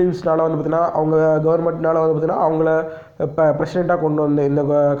அவங்களோட இன்ஃப்ளூயன்ஸ்னால வந்து பார்த்திங்கன்னா அவங்க கவர்மெண்ட்னால வந்து பார்த்திங்கன்னா அவங்கள இப்போ பிரசிடெண்ட்டாக கொண்டு வந்து இந்த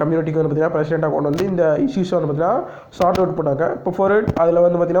கம்யூனிட்டிக்கு வந்து பார்த்திங்கன்னா பிரசிடெண்ட்டாக கொண்டு வந்து இந்த இஷ்யூஸை வந்து பார்த்திங்கன்னா சார்ட் அவுட் பண்ணாங்க. இப்போ ஃபார்வர்ட் அதில்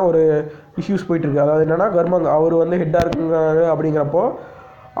வந்து பார்த்திங்கன்னா ஒரு இஷ்யூஸ் போயிட்டுருக்கு. அதாவது என்னென்னா கர்மாங் அவர் வந்து ஹெட்டாக இருக்குங்கிறாரு. அப்படிங்கிறப்போ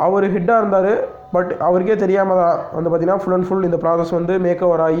அவர் ஹெட்டாக இருந்தார், பட் அவருக்கே தெரியாமல் தான் வந்து பார்த்திங்கன்னா ஃபுல் அண்ட் ஃபுல் இந்த ப்ராசஸ் வந்து மேக்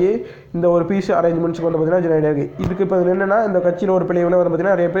ஓவர் ஆகி இந்த ஒரு பீஸ் அரேஞ்ச்மெண்ட்ஸுக்கு வந்து பார்த்திங்கன்னா ஜெனரேட் ஆகி இதுக்கு இப்போ என்னென்னா இந்த கட்சியில் ஒரு பிள்ளைகளை வந்து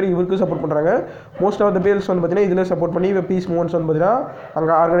பார்த்திங்கன்னா நிறைய பேர் இவருக்கு சப்போர்ட் பண்ணுறாங்க. மோஸ்ட் ஆஃப் த பேர்ஸ் வந்து பார்த்திங்கன்னா இதில் சப்போர்ட் பண்ணி இப்போ பீஸ் மூவ்மெண்ட்ஸ் வந்து பார்த்திங்கன்னா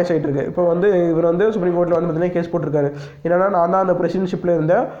அங்கே ஆர்கனைஸ் ஆகிட்டு இருக்கு. இப்போ வந்து இவர் வந்து சுப்ரீம் கோர்ட்டில் வந்து பார்த்திங்கன்னா கேஸ் போட்டிருக்காரு. என்னென்னா நான் தான் அந்த பிரசிடென்ட்ஷிப்பில்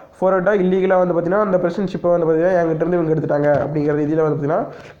இருந்தேன், ஃபார்வர்டாக இல்லீகலாக வந்து பார்த்திங்கன்னா அந்த பிரசிடென்ட்ஷிப்பை வந்து பார்த்திங்கன்னா என்கிட்ட இருந்து இவங்க எடுத்துட்டாங்க அப்படிங்கிற இதில் வந்து பார்த்திங்கன்னா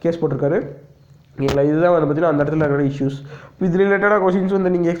கேஸ் போட்டிருக்காரு. ஓகேங்களா, இதுதான் வந்து பார்த்திங்கன்னா அந்த இடத்துல இருக்கிற இஷ்யூஸ். இப்போ இது ரிலேட்டடாக கொஸ்டின்ஸ்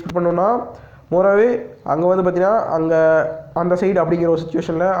வந்து நீங்கள் எக்ஸ்பெக்ட் பண்ணோன்னா மோராவே அங்கே வந்து பார்த்திங்கன்னா அங்கே அந்த சைடு அப்படிங்கிற ஒரு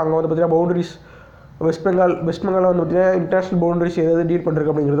சுச்சுவேஷனில் அங்கே வந்து பார்த்திங்கன்னா பவுண்டரிஸ் வெஸ்ட் பெங்கால் வந்து பார்த்திங்கன்னா இன்டர்நேஷ்னல் பவுண்டரிஸ் எதாவது டீல்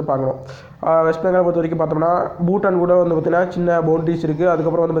பண்ணுறது அப்படிங்கிறது பார்க்கணும். வெஸ்ட் பெங்கால் பொறுத்த வரைக்கும் பார்த்தோம்னா பூட்டான் கூட வந்து பார்த்திங்கன்னா சின்ன பவுண்டரிஸ் இருக்குது.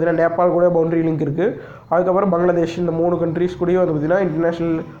 அதுக்கப்புறம் வந்து பார்த்திங்கன்னா நேபாள் கூட பவுண்டரி லிங்க் இருக்குது. அதுக்கப்புறம் பங்களாதேஷ் இந்த 3 கண்ட்ரிஸ் கூடயும் வந்து பார்த்திங்கன்னா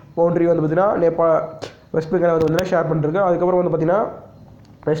இன்டர்நேஷ்னல் பவுண்டரி வந்து பார்த்திங்கன்னா வெஸ்ட் பெங்கால் வந்து பார்த்திங்கன்னா ஷேர் பண்ணிருக்கு. அதுக்கப்புறம் வந்து பார்த்திங்கன்னா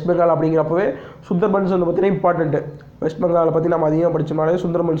வெஸ்ட் பெங்கால் அப்படிங்கிறப்பவே சுந்தர்பன்ஸ் வந்து பார்த்திங்கன்னா இம்பார்ட்டண்ட்டு. வெஸ்ட் பெங்காலை பற்றி நம்ம அதிகமாக படித்தோம்னாலே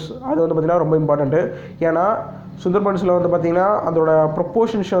சுந்தர்பன்ஸ் அது வந்து பார்த்திங்கன்னா ரொம்ப இம்பார்ட்டண்ட்டு. ஏன்னா சுந்தர்பன்ஸில் வந்து பார்த்திங்கன்னா அதோட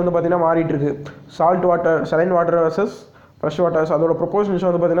ப்ரொப்போர்ஷன்ஸ் வந்து பார்த்திங்கன்னா மாறிட்டு இருக்கு. Salt water, saline water versus fresh waters அதோட ப்ரொப்போர்ஷன்ஸ்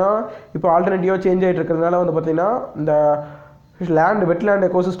வந்து பார்த்திங்கன்னா இப்போ ஆல்டர்னேட்டிவாக சேஞ்ச் ஆகிட்டு இருக்கிறதுனால வந்து பார்த்திங்கன்னா இந்த வெட்லேண்ட்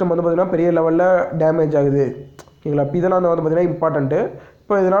எக்கோசிஸ்டம் வந்து பார்த்திங்கன்னா பெரிய லெவலில் டேமேஜ் ஆகுது. ஓகேங்களா, இப்போ இதெல்லாம் வந்து பார்த்திங்கன்னா இம்பார்ட்டண்ட்டு.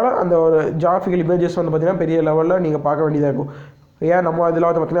 இப்போ இதனால் அந்த ஒரு ஜியாகிரபிக்கல் இமேஜஸ் வந்து பார்த்திங்கன்னா பெரிய லெவலில் நீங்கள் பார்க்க வேண்டியதாக இருக்கும். ஏன் நம்ம இதில்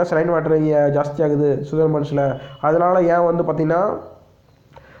வந்து பார்த்திங்கன்னா சலைன் வாட்டர் ஜாஸ்தி ஆகுது சுந்தர்பன்ஸில், அதனால் ஏன் வந்து பார்த்திங்கன்னா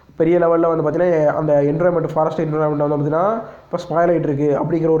பெரிய லெவலில் வந்து பார்த்திங்கன்னா அந்த என்விரான்மெண்ட் ஃபாரஸ்ட் என்விரான்மெண்ட் வந்து பார்த்திங்கன்னா இப்போ ஸ்பாயில் ஆகிட்டு இருக்குது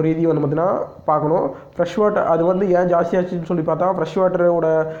அப்படிங்கிற ஒரு ரீதி வந்து பார்த்திங்கன்னா பார்க்கணும். ஃப்ரெஷ் வாட்டர் அது வந்து ஏன் ஜாஸ்தியாச்சுன்னு சொல்லி பார்த்தா ஃப்ரெஷ் வாட்டரோட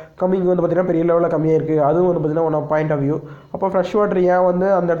கம்மிங் வந்து பார்த்திங்கன்னா பெரிய லெவலில் கம்மியாக இருக்குது. அதுவும் வந்து பார்த்திங்கன்னா ஒன் பாயிண்ட் ஆஃப் வியூ. அப்போ ஃப்ரெஷ் வாட்டர் ஏன் வந்து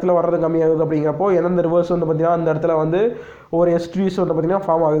அந்த இடத்துல வர்றது கம்மியாகுது அப்படிங்கிறப்போ எந்தெந்த ரிவர்ஸ் வந்து பார்த்திங்கன்னா அந்த இடத்துல வந்து ஒரு எஸ்ட்ரீஸ் வந்து பார்த்திங்கன்னா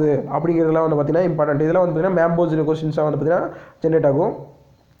ஃபார்ம் ஆகுது அப்படிங்கிறதுலாம் வந்து பார்த்திங்கன்னா இம்பார்ட்டன்ட். இதெல்லாம் வந்து பார்த்திங்கன்னா மேம்போஸ் கொஸ்டின்ஸாக வந்து பார்த்திங்கன்னா ஜென்ரேட் ஆகும்.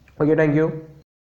 Okay, thank you.